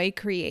enjoy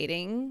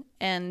creating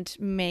and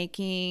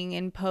making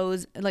and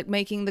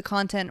making the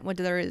content,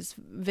 whether there is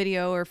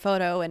video or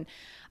photo, and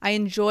I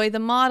enjoy the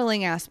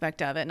modeling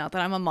aspect of it. Not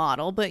that I'm a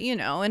model, but in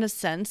a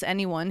sense,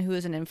 anyone who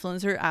is an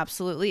influencer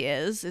absolutely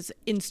is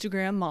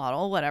Instagram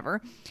model,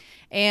 whatever.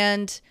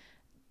 And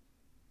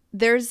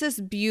there's this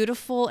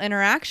beautiful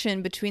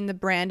interaction between the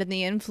brand and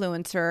the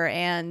influencer,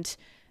 and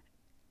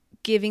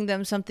giving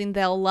them something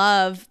they'll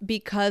love,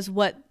 because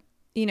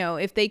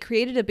if they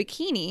created a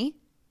bikini,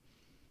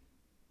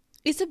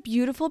 it's a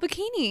beautiful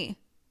bikini.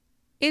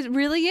 It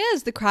really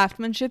is. The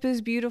craftsmanship is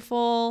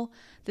beautiful.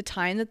 The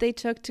time that they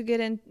took to get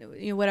in,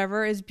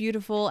 whatever, is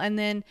beautiful. And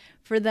then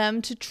for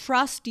them to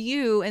trust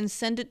you and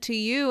send it to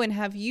you and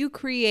have you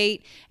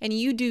create and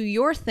you do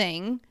your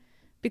thing,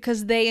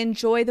 because they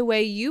enjoy the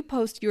way you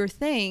post your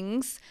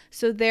things.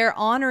 So they're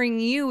honoring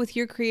you with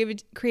your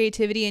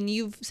creativity, and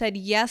you've said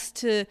yes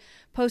to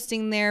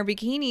posting their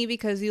bikini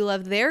because you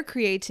love their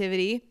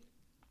creativity,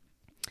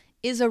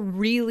 is a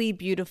really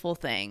beautiful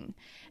thing.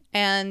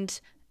 And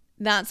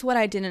that's what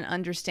I didn't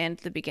understand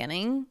at the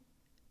beginning,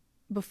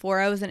 before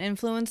I was an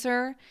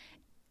influencer.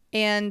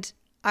 And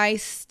I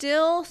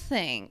still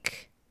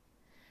think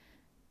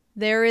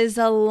there is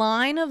a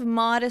line of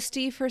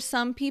modesty for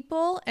some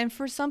people, and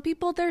for some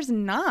people there's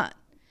not.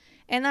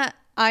 And that,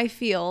 I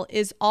feel,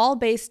 is all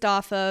based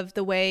off of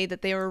the way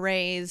that they were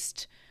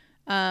raised,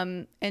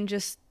 and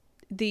just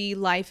the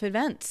life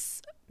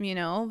events,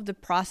 the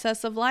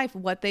process of life,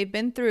 what they've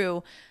been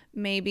through.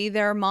 Maybe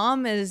their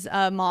mom is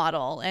a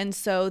model, and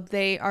so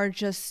they are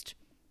just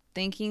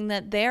thinking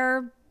that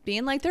they're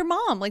being like their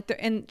mom,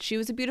 and she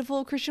was a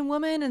beautiful Christian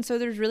woman, and so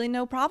there's really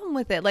no problem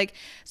with it.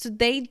 So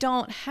they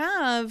don't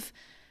have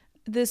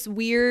this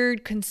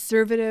weird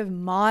conservative,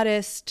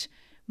 modest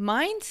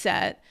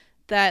mindset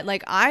that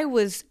I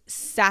was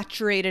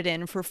saturated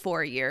in for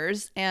 4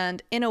 years,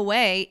 and in a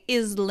way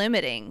is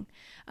limiting.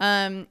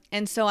 And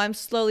so I'm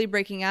slowly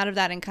breaking out of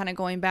that and kind of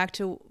going back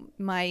to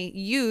my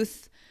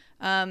youth,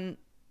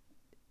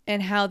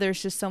 and how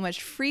there's just so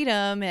much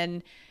freedom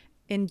and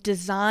in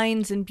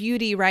designs and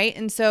beauty, right?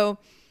 And so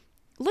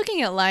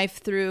looking at life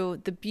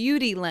through the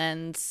beauty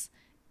lens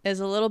is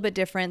a little bit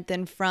different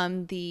than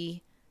from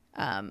the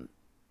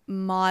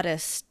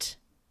modest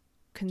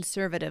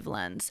conservative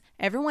lens.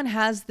 Everyone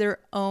has their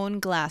own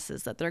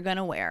glasses that they're going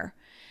to wear.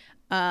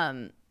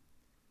 And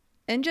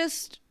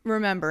just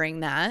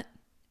remembering that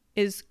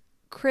is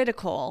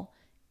critical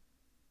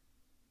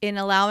in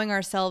allowing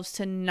ourselves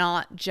to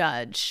not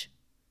judge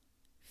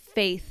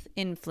faith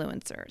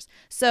influencers.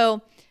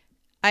 So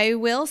I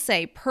will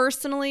say,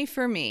 personally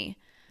for me,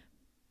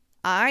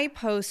 I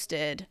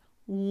posted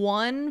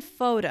one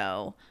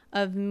photo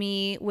of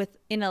me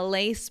in a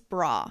lace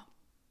bra.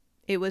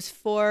 It was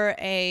for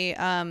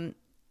a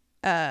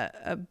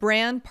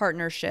brand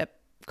partnership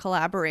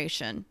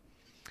collaboration.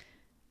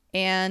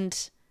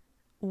 And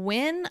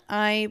when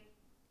I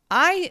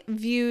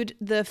viewed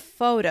the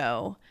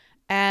photo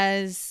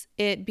as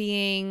it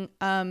being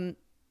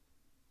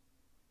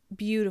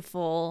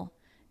beautiful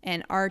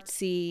and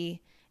artsy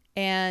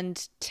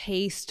and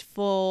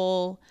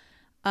tasteful,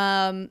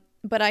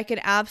 but I could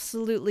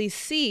absolutely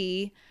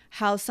see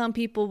how some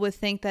people would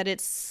think that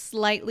it's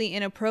slightly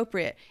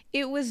inappropriate.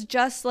 It was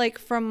just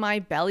from my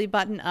belly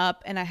button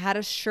up, and I had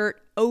a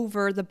shirt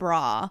over the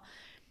bra,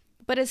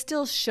 but it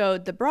still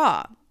showed the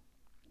bra.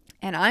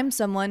 And I'm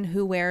someone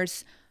who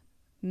wears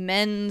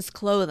men's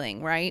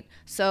clothing, right?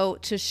 So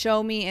to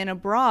show me in a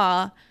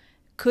bra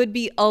could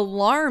be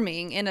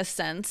alarming in a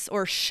sense,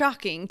 or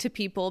shocking to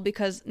people,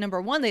 because number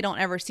one, they don't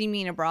ever see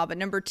me in a bra, but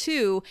number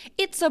two,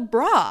 it's a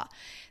bra.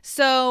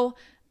 So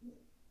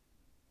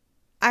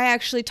I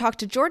actually talked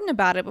to Jordan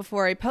about it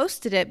before I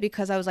posted it,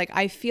 because I was like,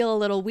 I feel a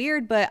little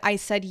weird, but I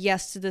said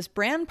yes to this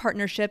brand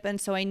partnership, and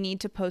so I need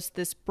to post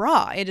this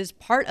bra. It is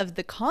part of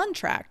the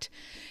contract.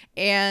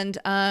 And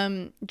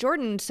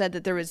Jordan said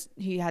that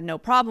he had no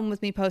problem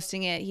with me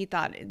posting it. He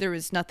thought there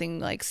was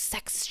nothing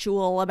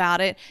sexual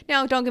about it.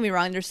 Now, don't get me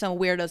wrong, there's some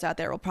weirdos out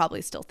there who will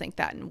probably still think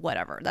that, and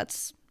whatever,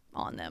 that's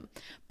on them.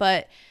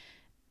 But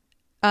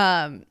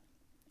I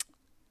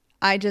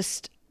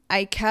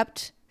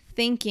kept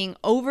thinking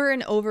over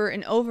and over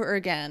and over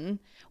again,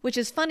 which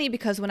is funny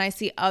because when I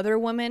see other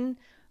women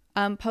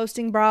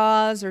posting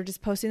bras, or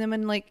just posting them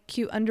in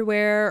cute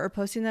underwear, or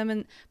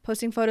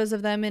posting photos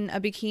of them in a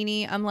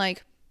bikini, I'm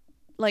like,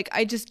 like,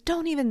 I just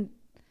don't even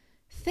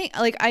think,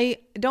 like, I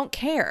don't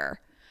care.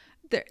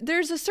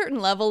 There's a certain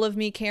level of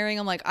me caring.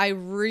 I'm like, I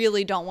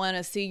really don't want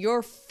to see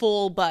your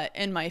full butt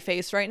in my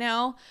face right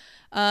now.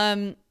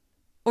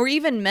 Or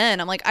even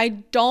men. I'm like, I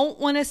don't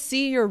want to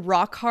see your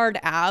rock hard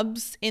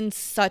abs in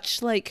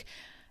such like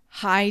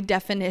high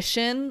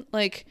definition.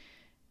 Like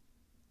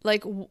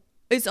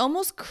it's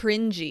almost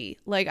cringy.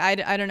 Like, I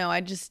don't know.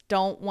 I just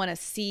don't want to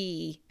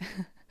see,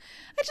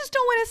 I just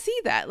don't want to see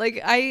that.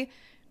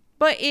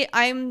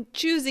 I'm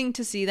choosing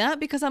to see that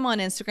because I'm on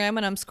Instagram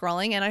and I'm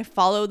scrolling and I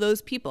follow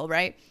those people,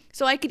 right?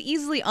 So I could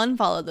easily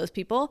unfollow those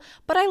people,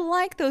 but I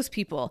like those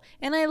people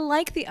and I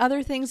like the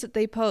other things that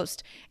they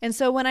post. And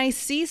so when I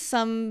see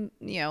some,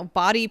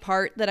 body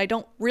part that I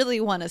don't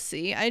really want to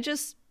see, I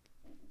just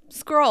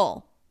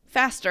scroll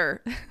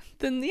faster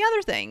than the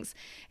other things.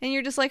 And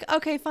you're just like,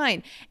 okay,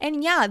 fine.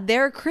 And yeah,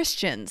 they're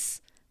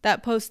Christians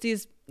that post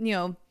these,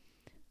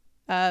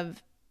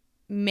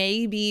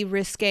 maybe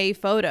risque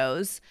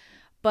photos,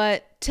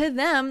 but to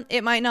them,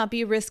 it might not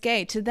be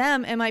risque. To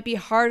them, it might be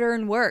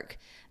hard-earned work.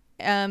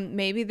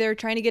 Maybe they're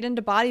trying to get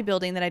into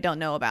bodybuilding that I don't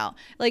know about.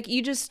 Like,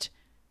 you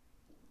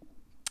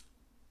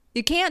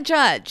can't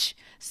judge.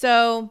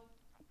 So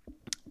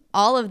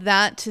all of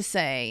that to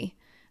say,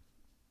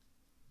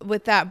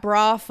 with that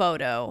bra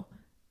photo,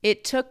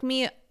 it took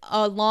me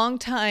a long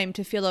time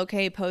to feel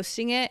okay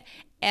posting it.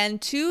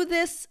 And to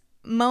this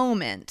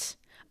moment,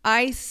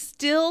 I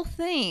still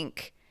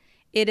think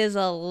it is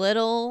a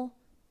little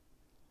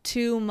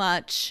too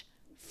much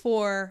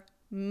for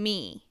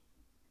me.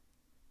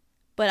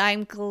 But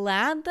I'm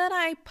glad that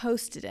I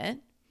posted it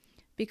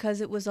because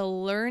it was a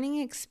learning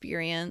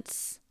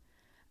experience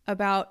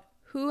about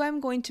who I'm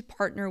going to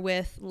partner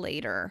with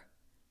later,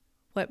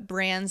 what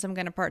brands I'm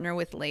going to partner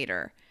with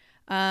later.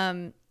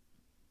 I'm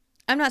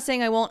not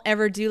saying I won't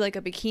ever do like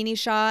a bikini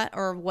shot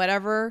or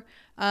whatever.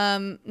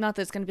 Not that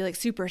it's going to be like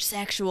super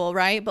sexual,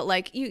 right? But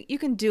like you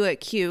can do it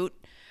cute.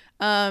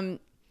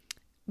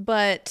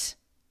 But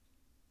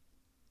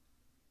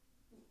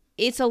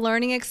it's a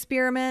learning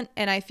experiment,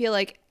 and I feel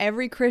like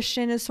every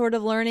Christian is sort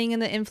of learning in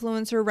the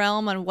influencer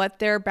realm on what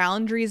their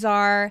boundaries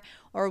are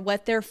or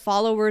what their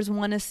followers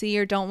want to see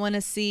or don't want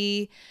to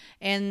see.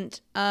 And,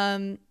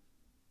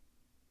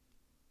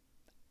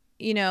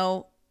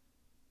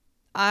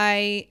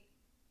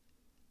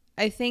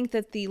 I think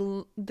that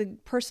the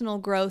personal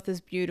growth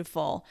is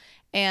beautiful,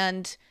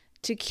 and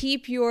to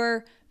keep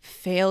your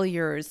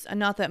failures, and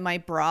not that my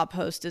bra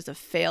post is a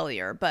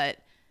failure, but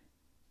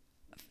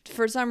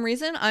for some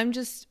reason, I'm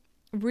just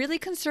really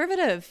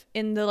conservative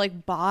in the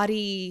like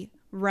body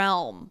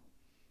realm.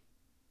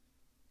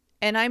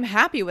 And I'm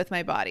happy with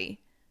my body.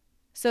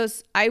 So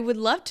I would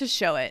love to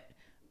show it.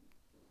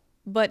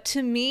 But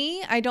to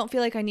me, I don't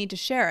feel like I need to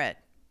share it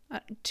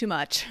too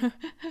much.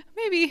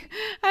 Maybe,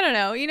 I don't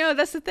know.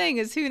 That's the thing,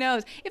 is who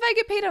knows? If I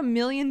get paid $1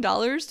 million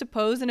to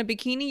pose in a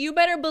bikini, you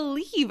better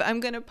believe I'm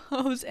going to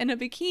pose in a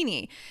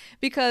bikini,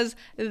 because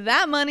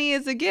that money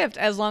is a gift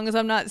as long as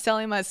I'm not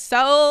selling my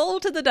soul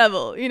to the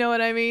devil. You know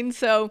what I mean?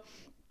 So,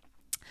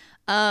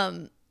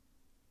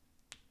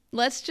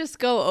 let's just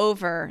go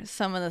over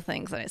some of the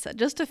things that I said,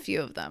 just a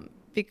few of them,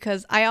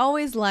 because I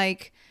always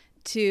like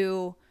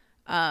to,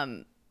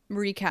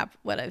 recap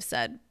what I've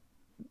said.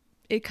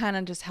 It kind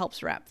of just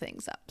helps wrap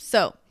things up.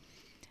 So,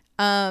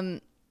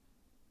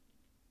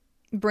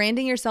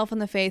 branding yourself in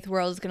the faith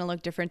world is going to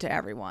look different to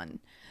everyone.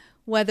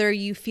 Whether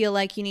you feel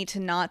like you need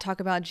to not talk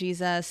about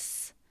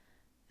Jesus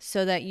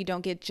so that you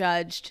don't get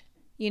judged,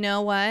 you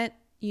know what?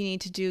 You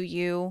need to do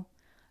you.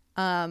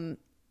 I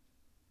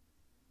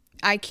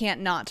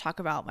can't not talk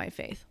about my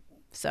faith.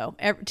 So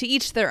to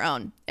each their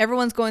own.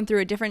 Everyone's going through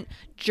a different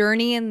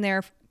journey in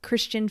their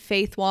Christian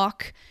faith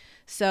walk.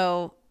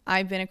 So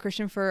I've been a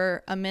Christian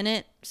for a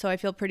minute, so I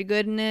feel pretty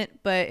good in it.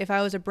 But if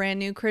I was a brand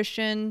new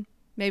Christian,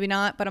 maybe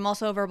not. But I'm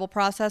also a verbal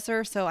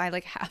processor, so I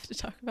like have to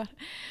talk about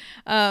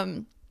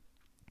it.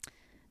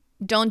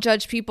 Don't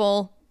judge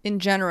people in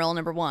general,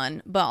 number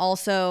one. But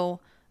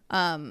also,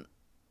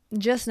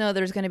 just know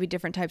there's going to be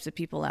different types of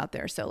people out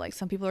there. So like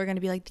some people are going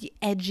to be like the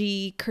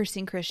edgy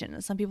cursing Christian,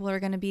 and some people are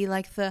going to be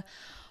like the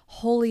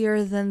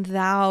holier than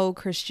thou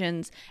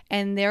Christians,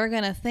 and they're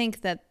going to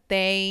think that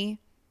they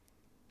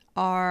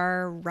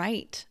are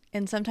right.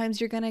 And sometimes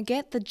you're going to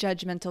get the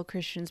judgmental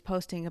Christians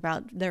posting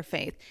about their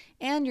faith,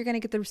 and you're going to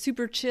get the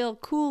super chill,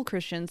 cool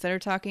Christians that are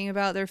talking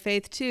about their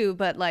faith too,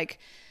 but like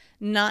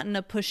not in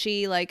a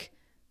pushy, like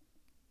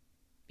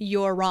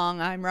you're wrong,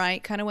 I'm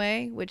right kind of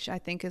way, which I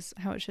think is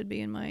how it should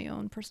be in my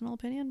own personal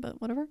opinion, but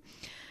whatever.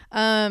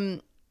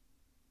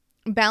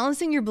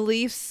 Balancing your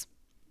beliefs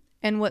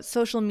and what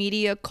social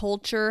media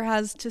culture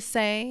has to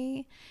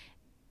say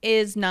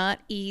is not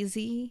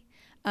easy.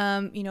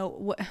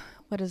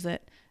 What is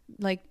it?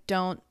 Like,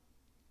 don't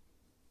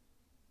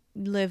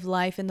live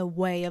life in the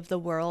way of the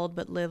world,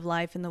 but live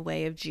life in the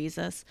way of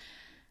Jesus.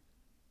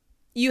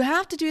 You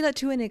have to do that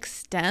to an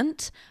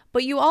extent,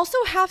 but you also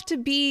have to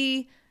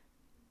be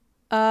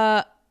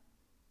up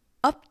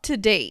to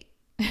date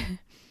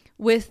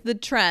with the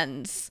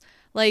trends.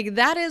 Like,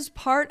 that is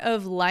part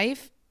of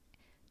life,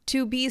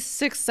 to be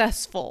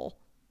successful.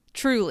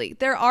 Truly,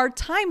 there are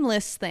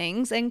timeless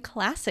things and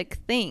classic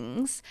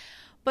things,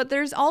 but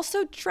there's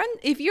also trend.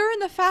 If you're in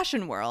the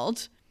fashion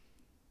world,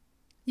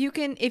 you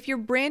can, if you're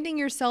branding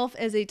yourself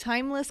as a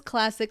timeless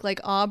classic like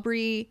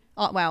Audrey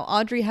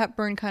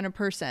Hepburn kind of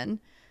person,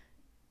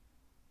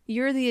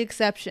 you're the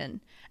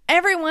exception.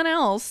 Everyone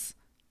else,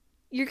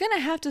 you're going to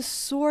have to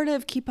sort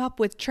of keep up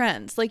with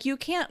trends. Like, you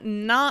can't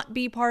not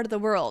be part of the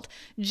world.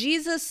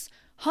 Jesus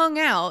hung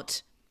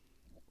out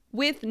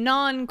with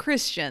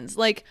non-Christians.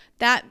 Like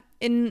that,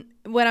 in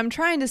what I'm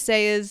trying to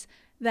say is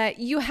that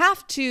you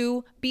have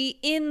to be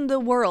in the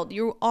world.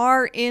 You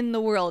are in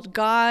the world.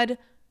 God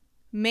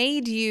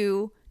made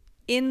you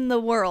in the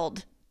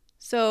world.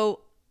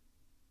 So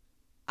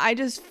I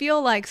just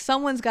feel like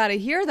someone's got to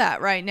hear that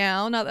right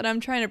now. Not that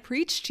I'm trying to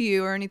preach to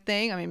you or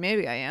anything. I mean,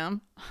 maybe I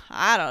am.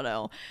 I don't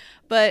know.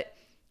 But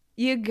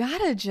you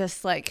gotta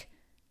just like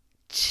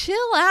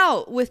chill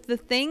out with the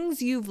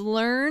things you've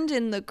learned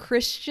in the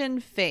Christian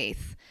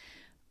faith.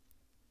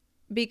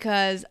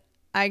 Because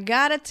I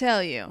gotta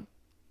tell you,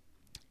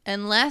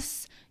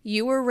 unless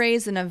you were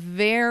raised in a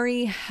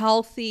very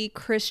healthy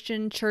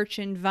Christian church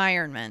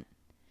environment,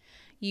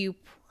 you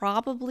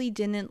probably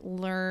didn't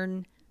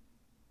learn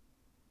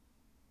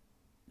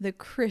the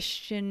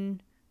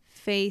Christian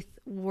faith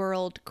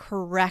world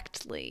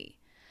correctly.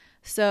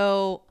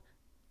 So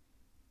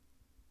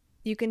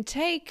you can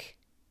take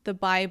the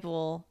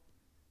Bible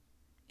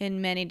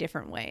in many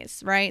different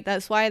ways, right?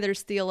 That's why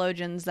there's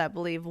theologians that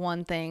believe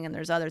one thing and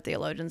there's other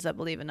theologians that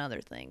believe another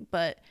thing.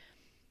 But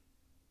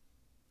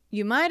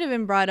you might have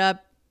been brought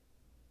up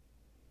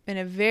in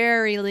a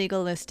very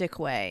legalistic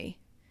way.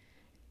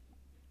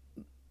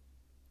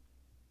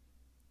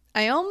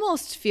 I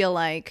almost feel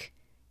like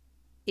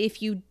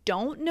if you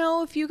don't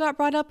know if you got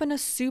brought up in a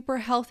super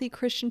healthy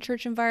Christian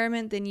church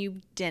environment, then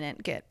you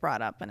didn't get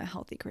brought up in a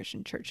healthy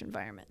Christian church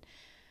environment.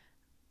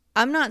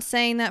 I'm not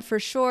saying that for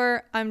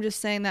sure. I'm just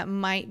saying that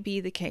might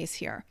be the case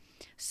here.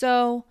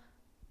 So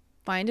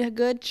find a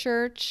good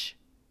church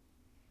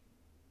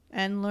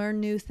and learn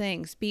new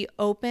things. Be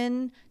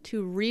open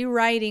to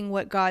rewriting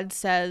what God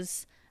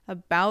says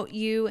about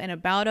you and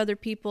about other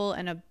people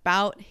and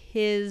about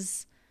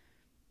his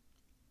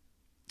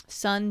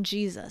son,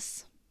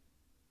 Jesus.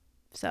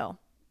 So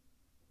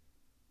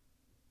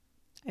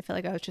I feel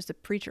like I was just a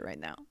preacher right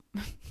now.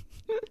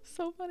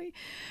 So funny.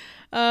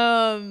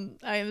 I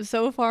am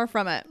so far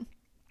from it.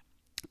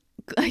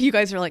 You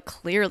guys are like,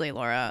 clearly,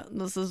 Laura,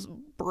 this is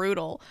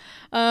brutal.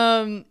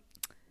 There's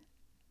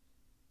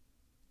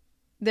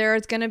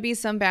going to be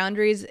some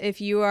boundaries.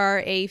 If you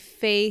are a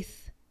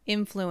faith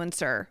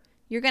influencer,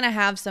 you're going to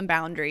have some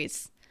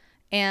boundaries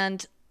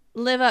and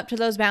live up to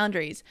those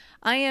boundaries.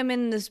 I am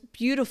in this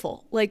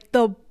beautiful, like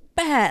the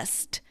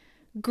best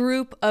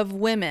group of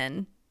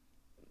women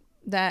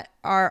that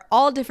are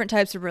all different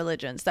types of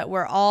religions, that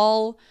we're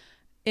all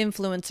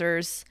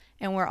influencers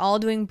and we're all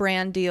doing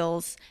brand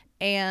deals,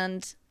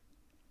 and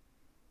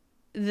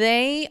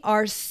they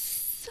are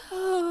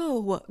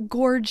so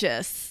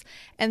gorgeous,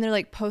 and they're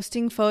like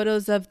posting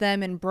photos of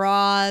them in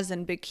bras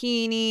and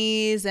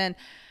bikinis,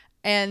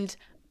 and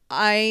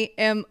I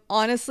am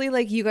honestly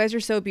like, you guys are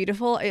so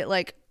beautiful, it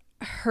like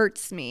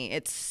hurts me.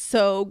 It's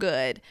so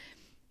good.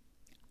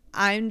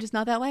 I'm just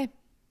not that way.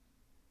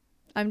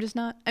 I'm just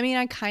not. I mean,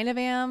 I kind of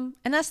am.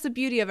 And that's the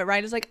beauty of it,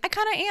 right? It's like, I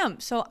kind of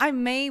am. So I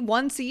may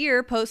once a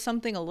year post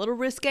something a little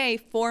risque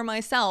for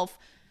myself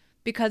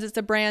because it's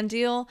a brand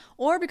deal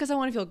or because I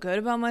want to feel good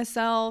about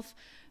myself.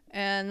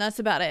 And that's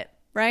about it,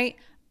 right?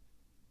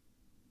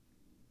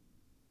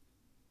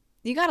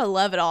 You got to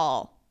love it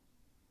all.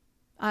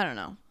 I don't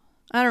know.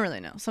 I don't really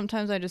know.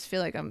 Sometimes I just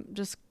feel like I'm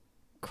just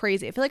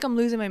crazy. I feel like I'm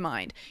losing my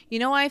mind. You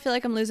know why I feel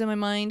like I'm losing my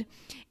mind?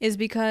 Is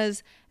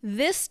because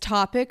this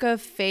topic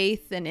of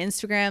faith and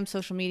Instagram,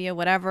 social media,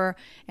 whatever,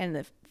 and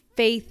the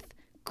faith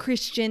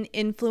Christian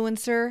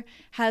influencer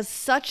has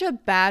such a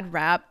bad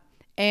rap,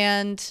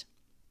 and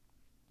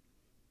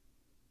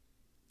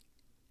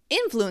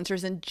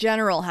influencers in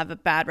general have a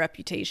bad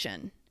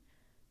reputation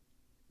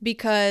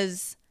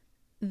because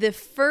the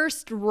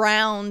first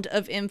round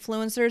of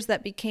influencers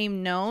that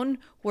became known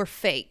were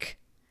fake.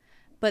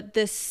 But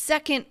this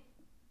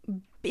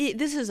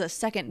is a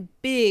second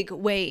big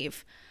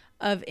wave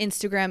of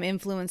Instagram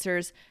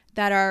influencers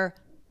that are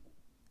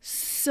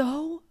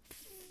so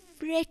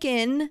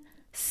freaking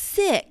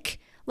sick.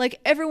 Like,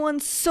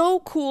 everyone's so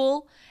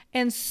cool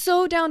and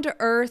so down to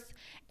earth.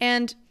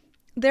 And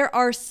there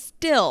are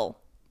still,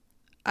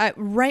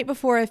 right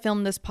before I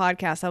filmed this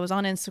podcast, I was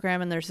on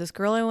Instagram and there's this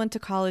girl I went to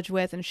college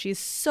with and she's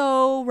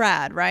so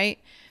rad, right?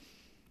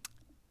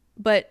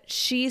 But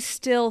she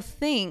still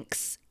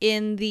thinks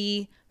in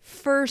the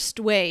first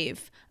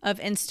wave of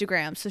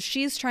Instagram. So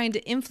she's trying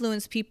to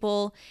influence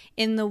people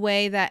in the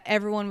way that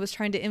everyone was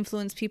trying to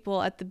influence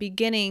people at the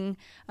beginning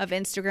of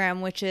Instagram,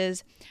 which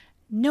is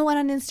no one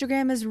on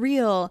Instagram is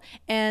real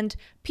and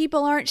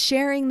people aren't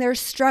sharing their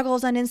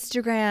struggles on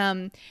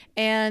Instagram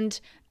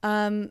and,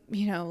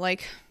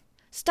 like,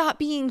 stop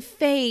being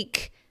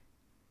fake.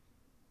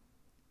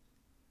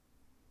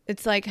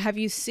 It's like, have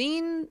you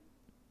seen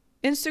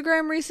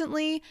Instagram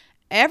recently,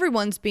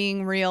 everyone's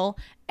being real.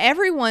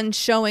 Everyone's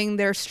showing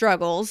their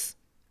struggles.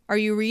 Are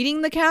you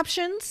reading the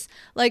captions?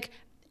 Like,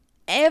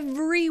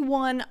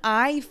 everyone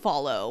I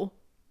follow,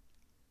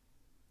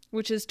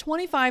 which is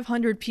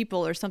 2,500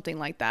 people or something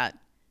like that,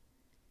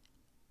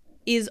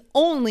 is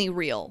only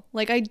real.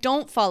 Like, I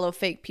don't follow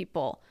fake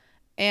people.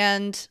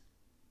 And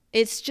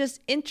it's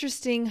just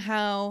interesting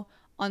how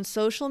on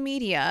social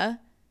media,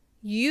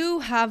 you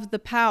have the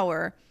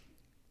power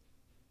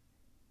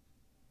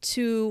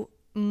to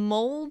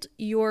mold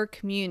your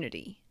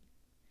community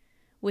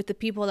with the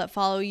people that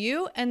follow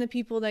you and the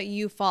people that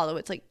you follow.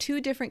 It's like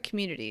two different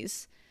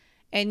communities,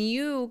 and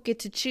you get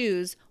to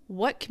choose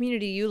what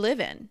community you live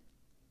in.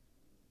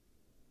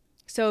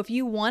 So if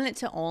you want it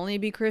to only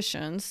be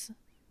Christians,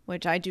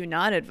 which I do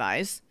not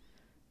advise,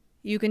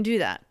 you can do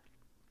that.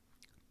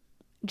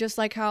 Just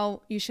like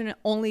how you shouldn't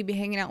only be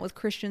hanging out with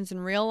Christians in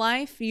real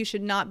life, you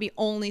should not be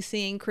only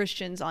seeing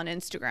Christians on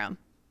Instagram.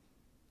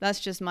 That's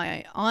just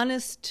my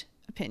honest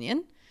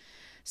opinion.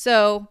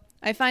 So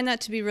I find that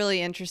to be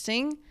really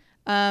interesting.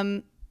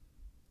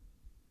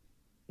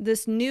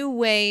 This new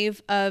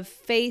wave of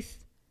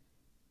faith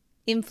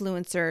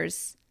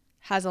influencers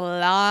has a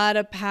lot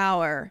of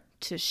power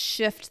to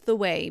shift the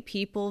way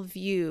people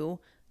view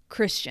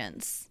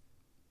Christians.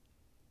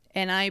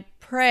 And I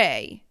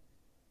pray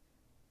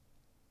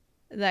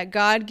that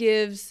God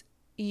gives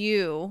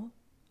you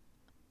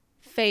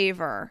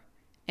favor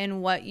in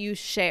what you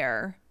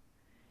share.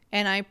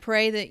 And I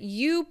pray that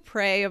you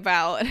pray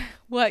about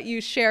what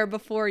you share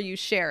before you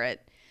share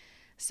it.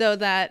 So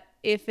that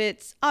if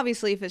it's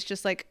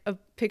just like a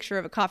picture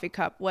of a coffee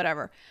cup,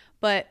 whatever,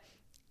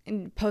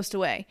 and post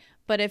away.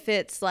 But if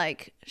it's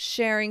like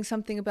sharing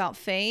something about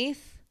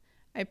faith,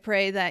 I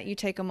pray that you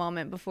take a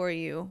moment before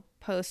you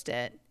post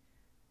it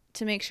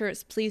to make sure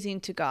it's pleasing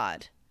to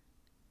God.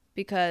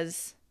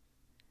 Because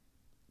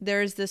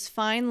there's this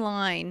fine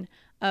line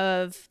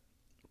of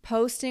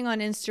posting on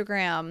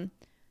Instagram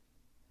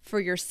for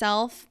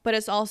yourself, but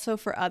it's also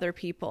for other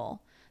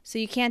people. So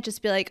you can't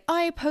just be like, oh,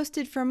 I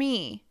posted for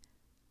me.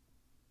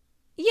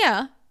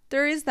 Yeah,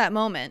 there is that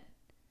moment.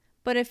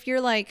 But if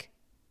you're like,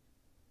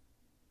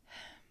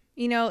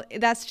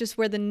 that's just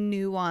where the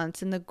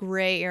nuance and the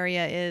gray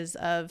area is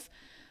of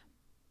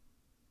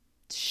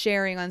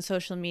sharing on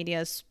social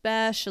media,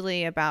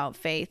 especially about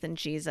faith and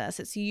Jesus.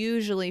 It's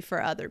usually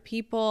for other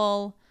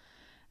people.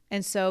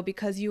 And so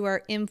because you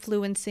are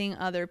influencing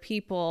other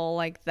people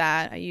like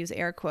that, I use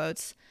air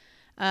quotes,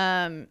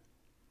 because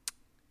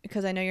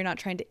I know you're not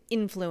trying to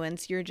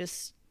influence, you're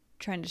just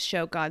trying to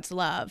show God's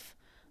love.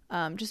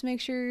 Just make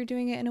sure you're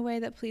doing it in a way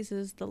that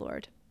pleases the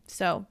Lord.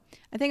 So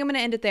I think I'm going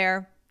to end it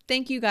there.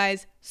 Thank you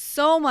guys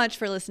so much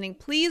for listening.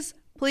 Please,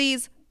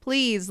 please,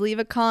 please leave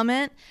a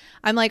comment.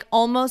 I'm like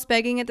almost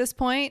begging at this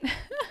point,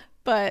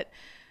 but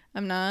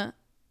I'm not.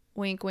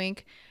 Wink,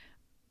 wink.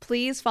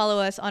 Please follow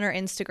us on our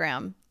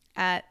Instagram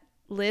at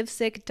Live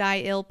Sick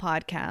Die Ill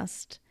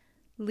Podcast.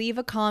 Leave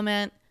a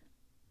comment.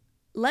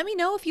 Let me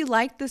know if you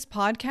like this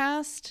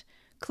podcast.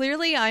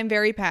 Clearly, I'm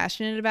very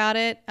passionate about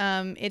it.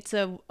 It's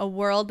a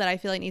world that I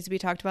feel like needs to be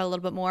talked about a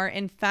little bit more.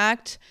 In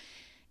fact,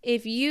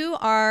 if you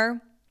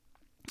are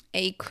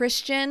a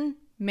Christian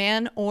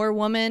man or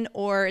woman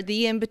or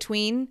the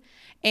in-between,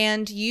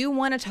 and you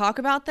want to talk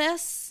about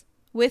this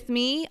with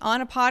me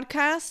on a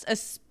podcast,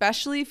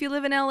 especially if you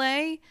live in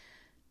LA,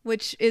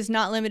 which is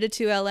not limited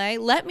to LA,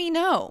 let me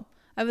know.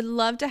 I would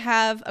love to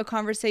have a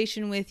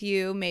conversation with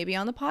you, maybe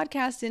on the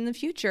podcast in the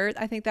future.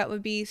 I think that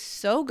would be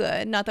so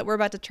good. Not that we're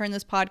about to turn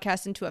this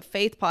podcast into a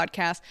faith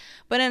podcast,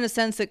 but in a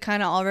sense it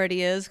kind of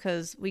already is,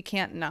 because we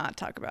can't not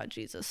talk about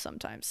Jesus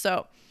sometimes.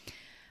 So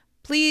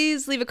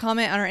please leave a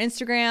comment on our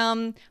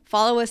Instagram.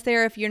 Follow us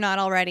there if you're not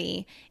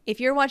already. If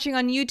you're watching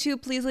on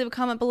YouTube, please leave a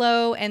comment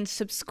below and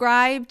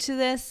subscribe to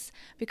this,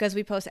 because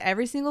we post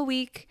every single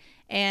week.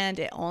 And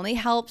it only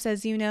helps,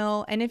 as you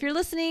know. And if you're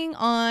listening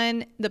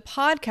on the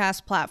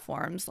podcast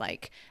platforms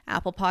like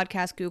Apple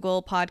Podcast,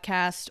 Google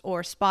Podcast,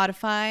 or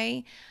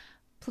Spotify,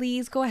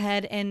 please go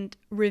ahead and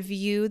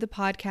review the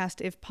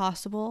podcast if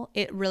possible.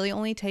 It really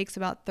only takes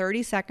about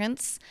 30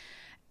 seconds.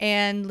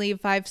 And leave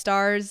 5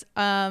 stars.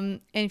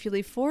 And if you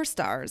leave 4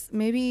 stars,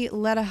 maybe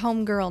let a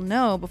homegirl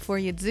know before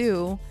you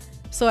do,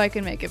 so I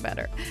can make it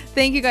better.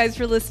 Thank you guys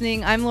for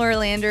listening. I'm Laura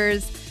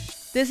Landers.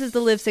 This is the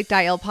Live Sick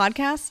Die Ill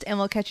podcast, and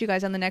we'll catch you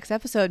guys on the next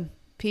episode.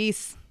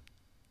 Peace.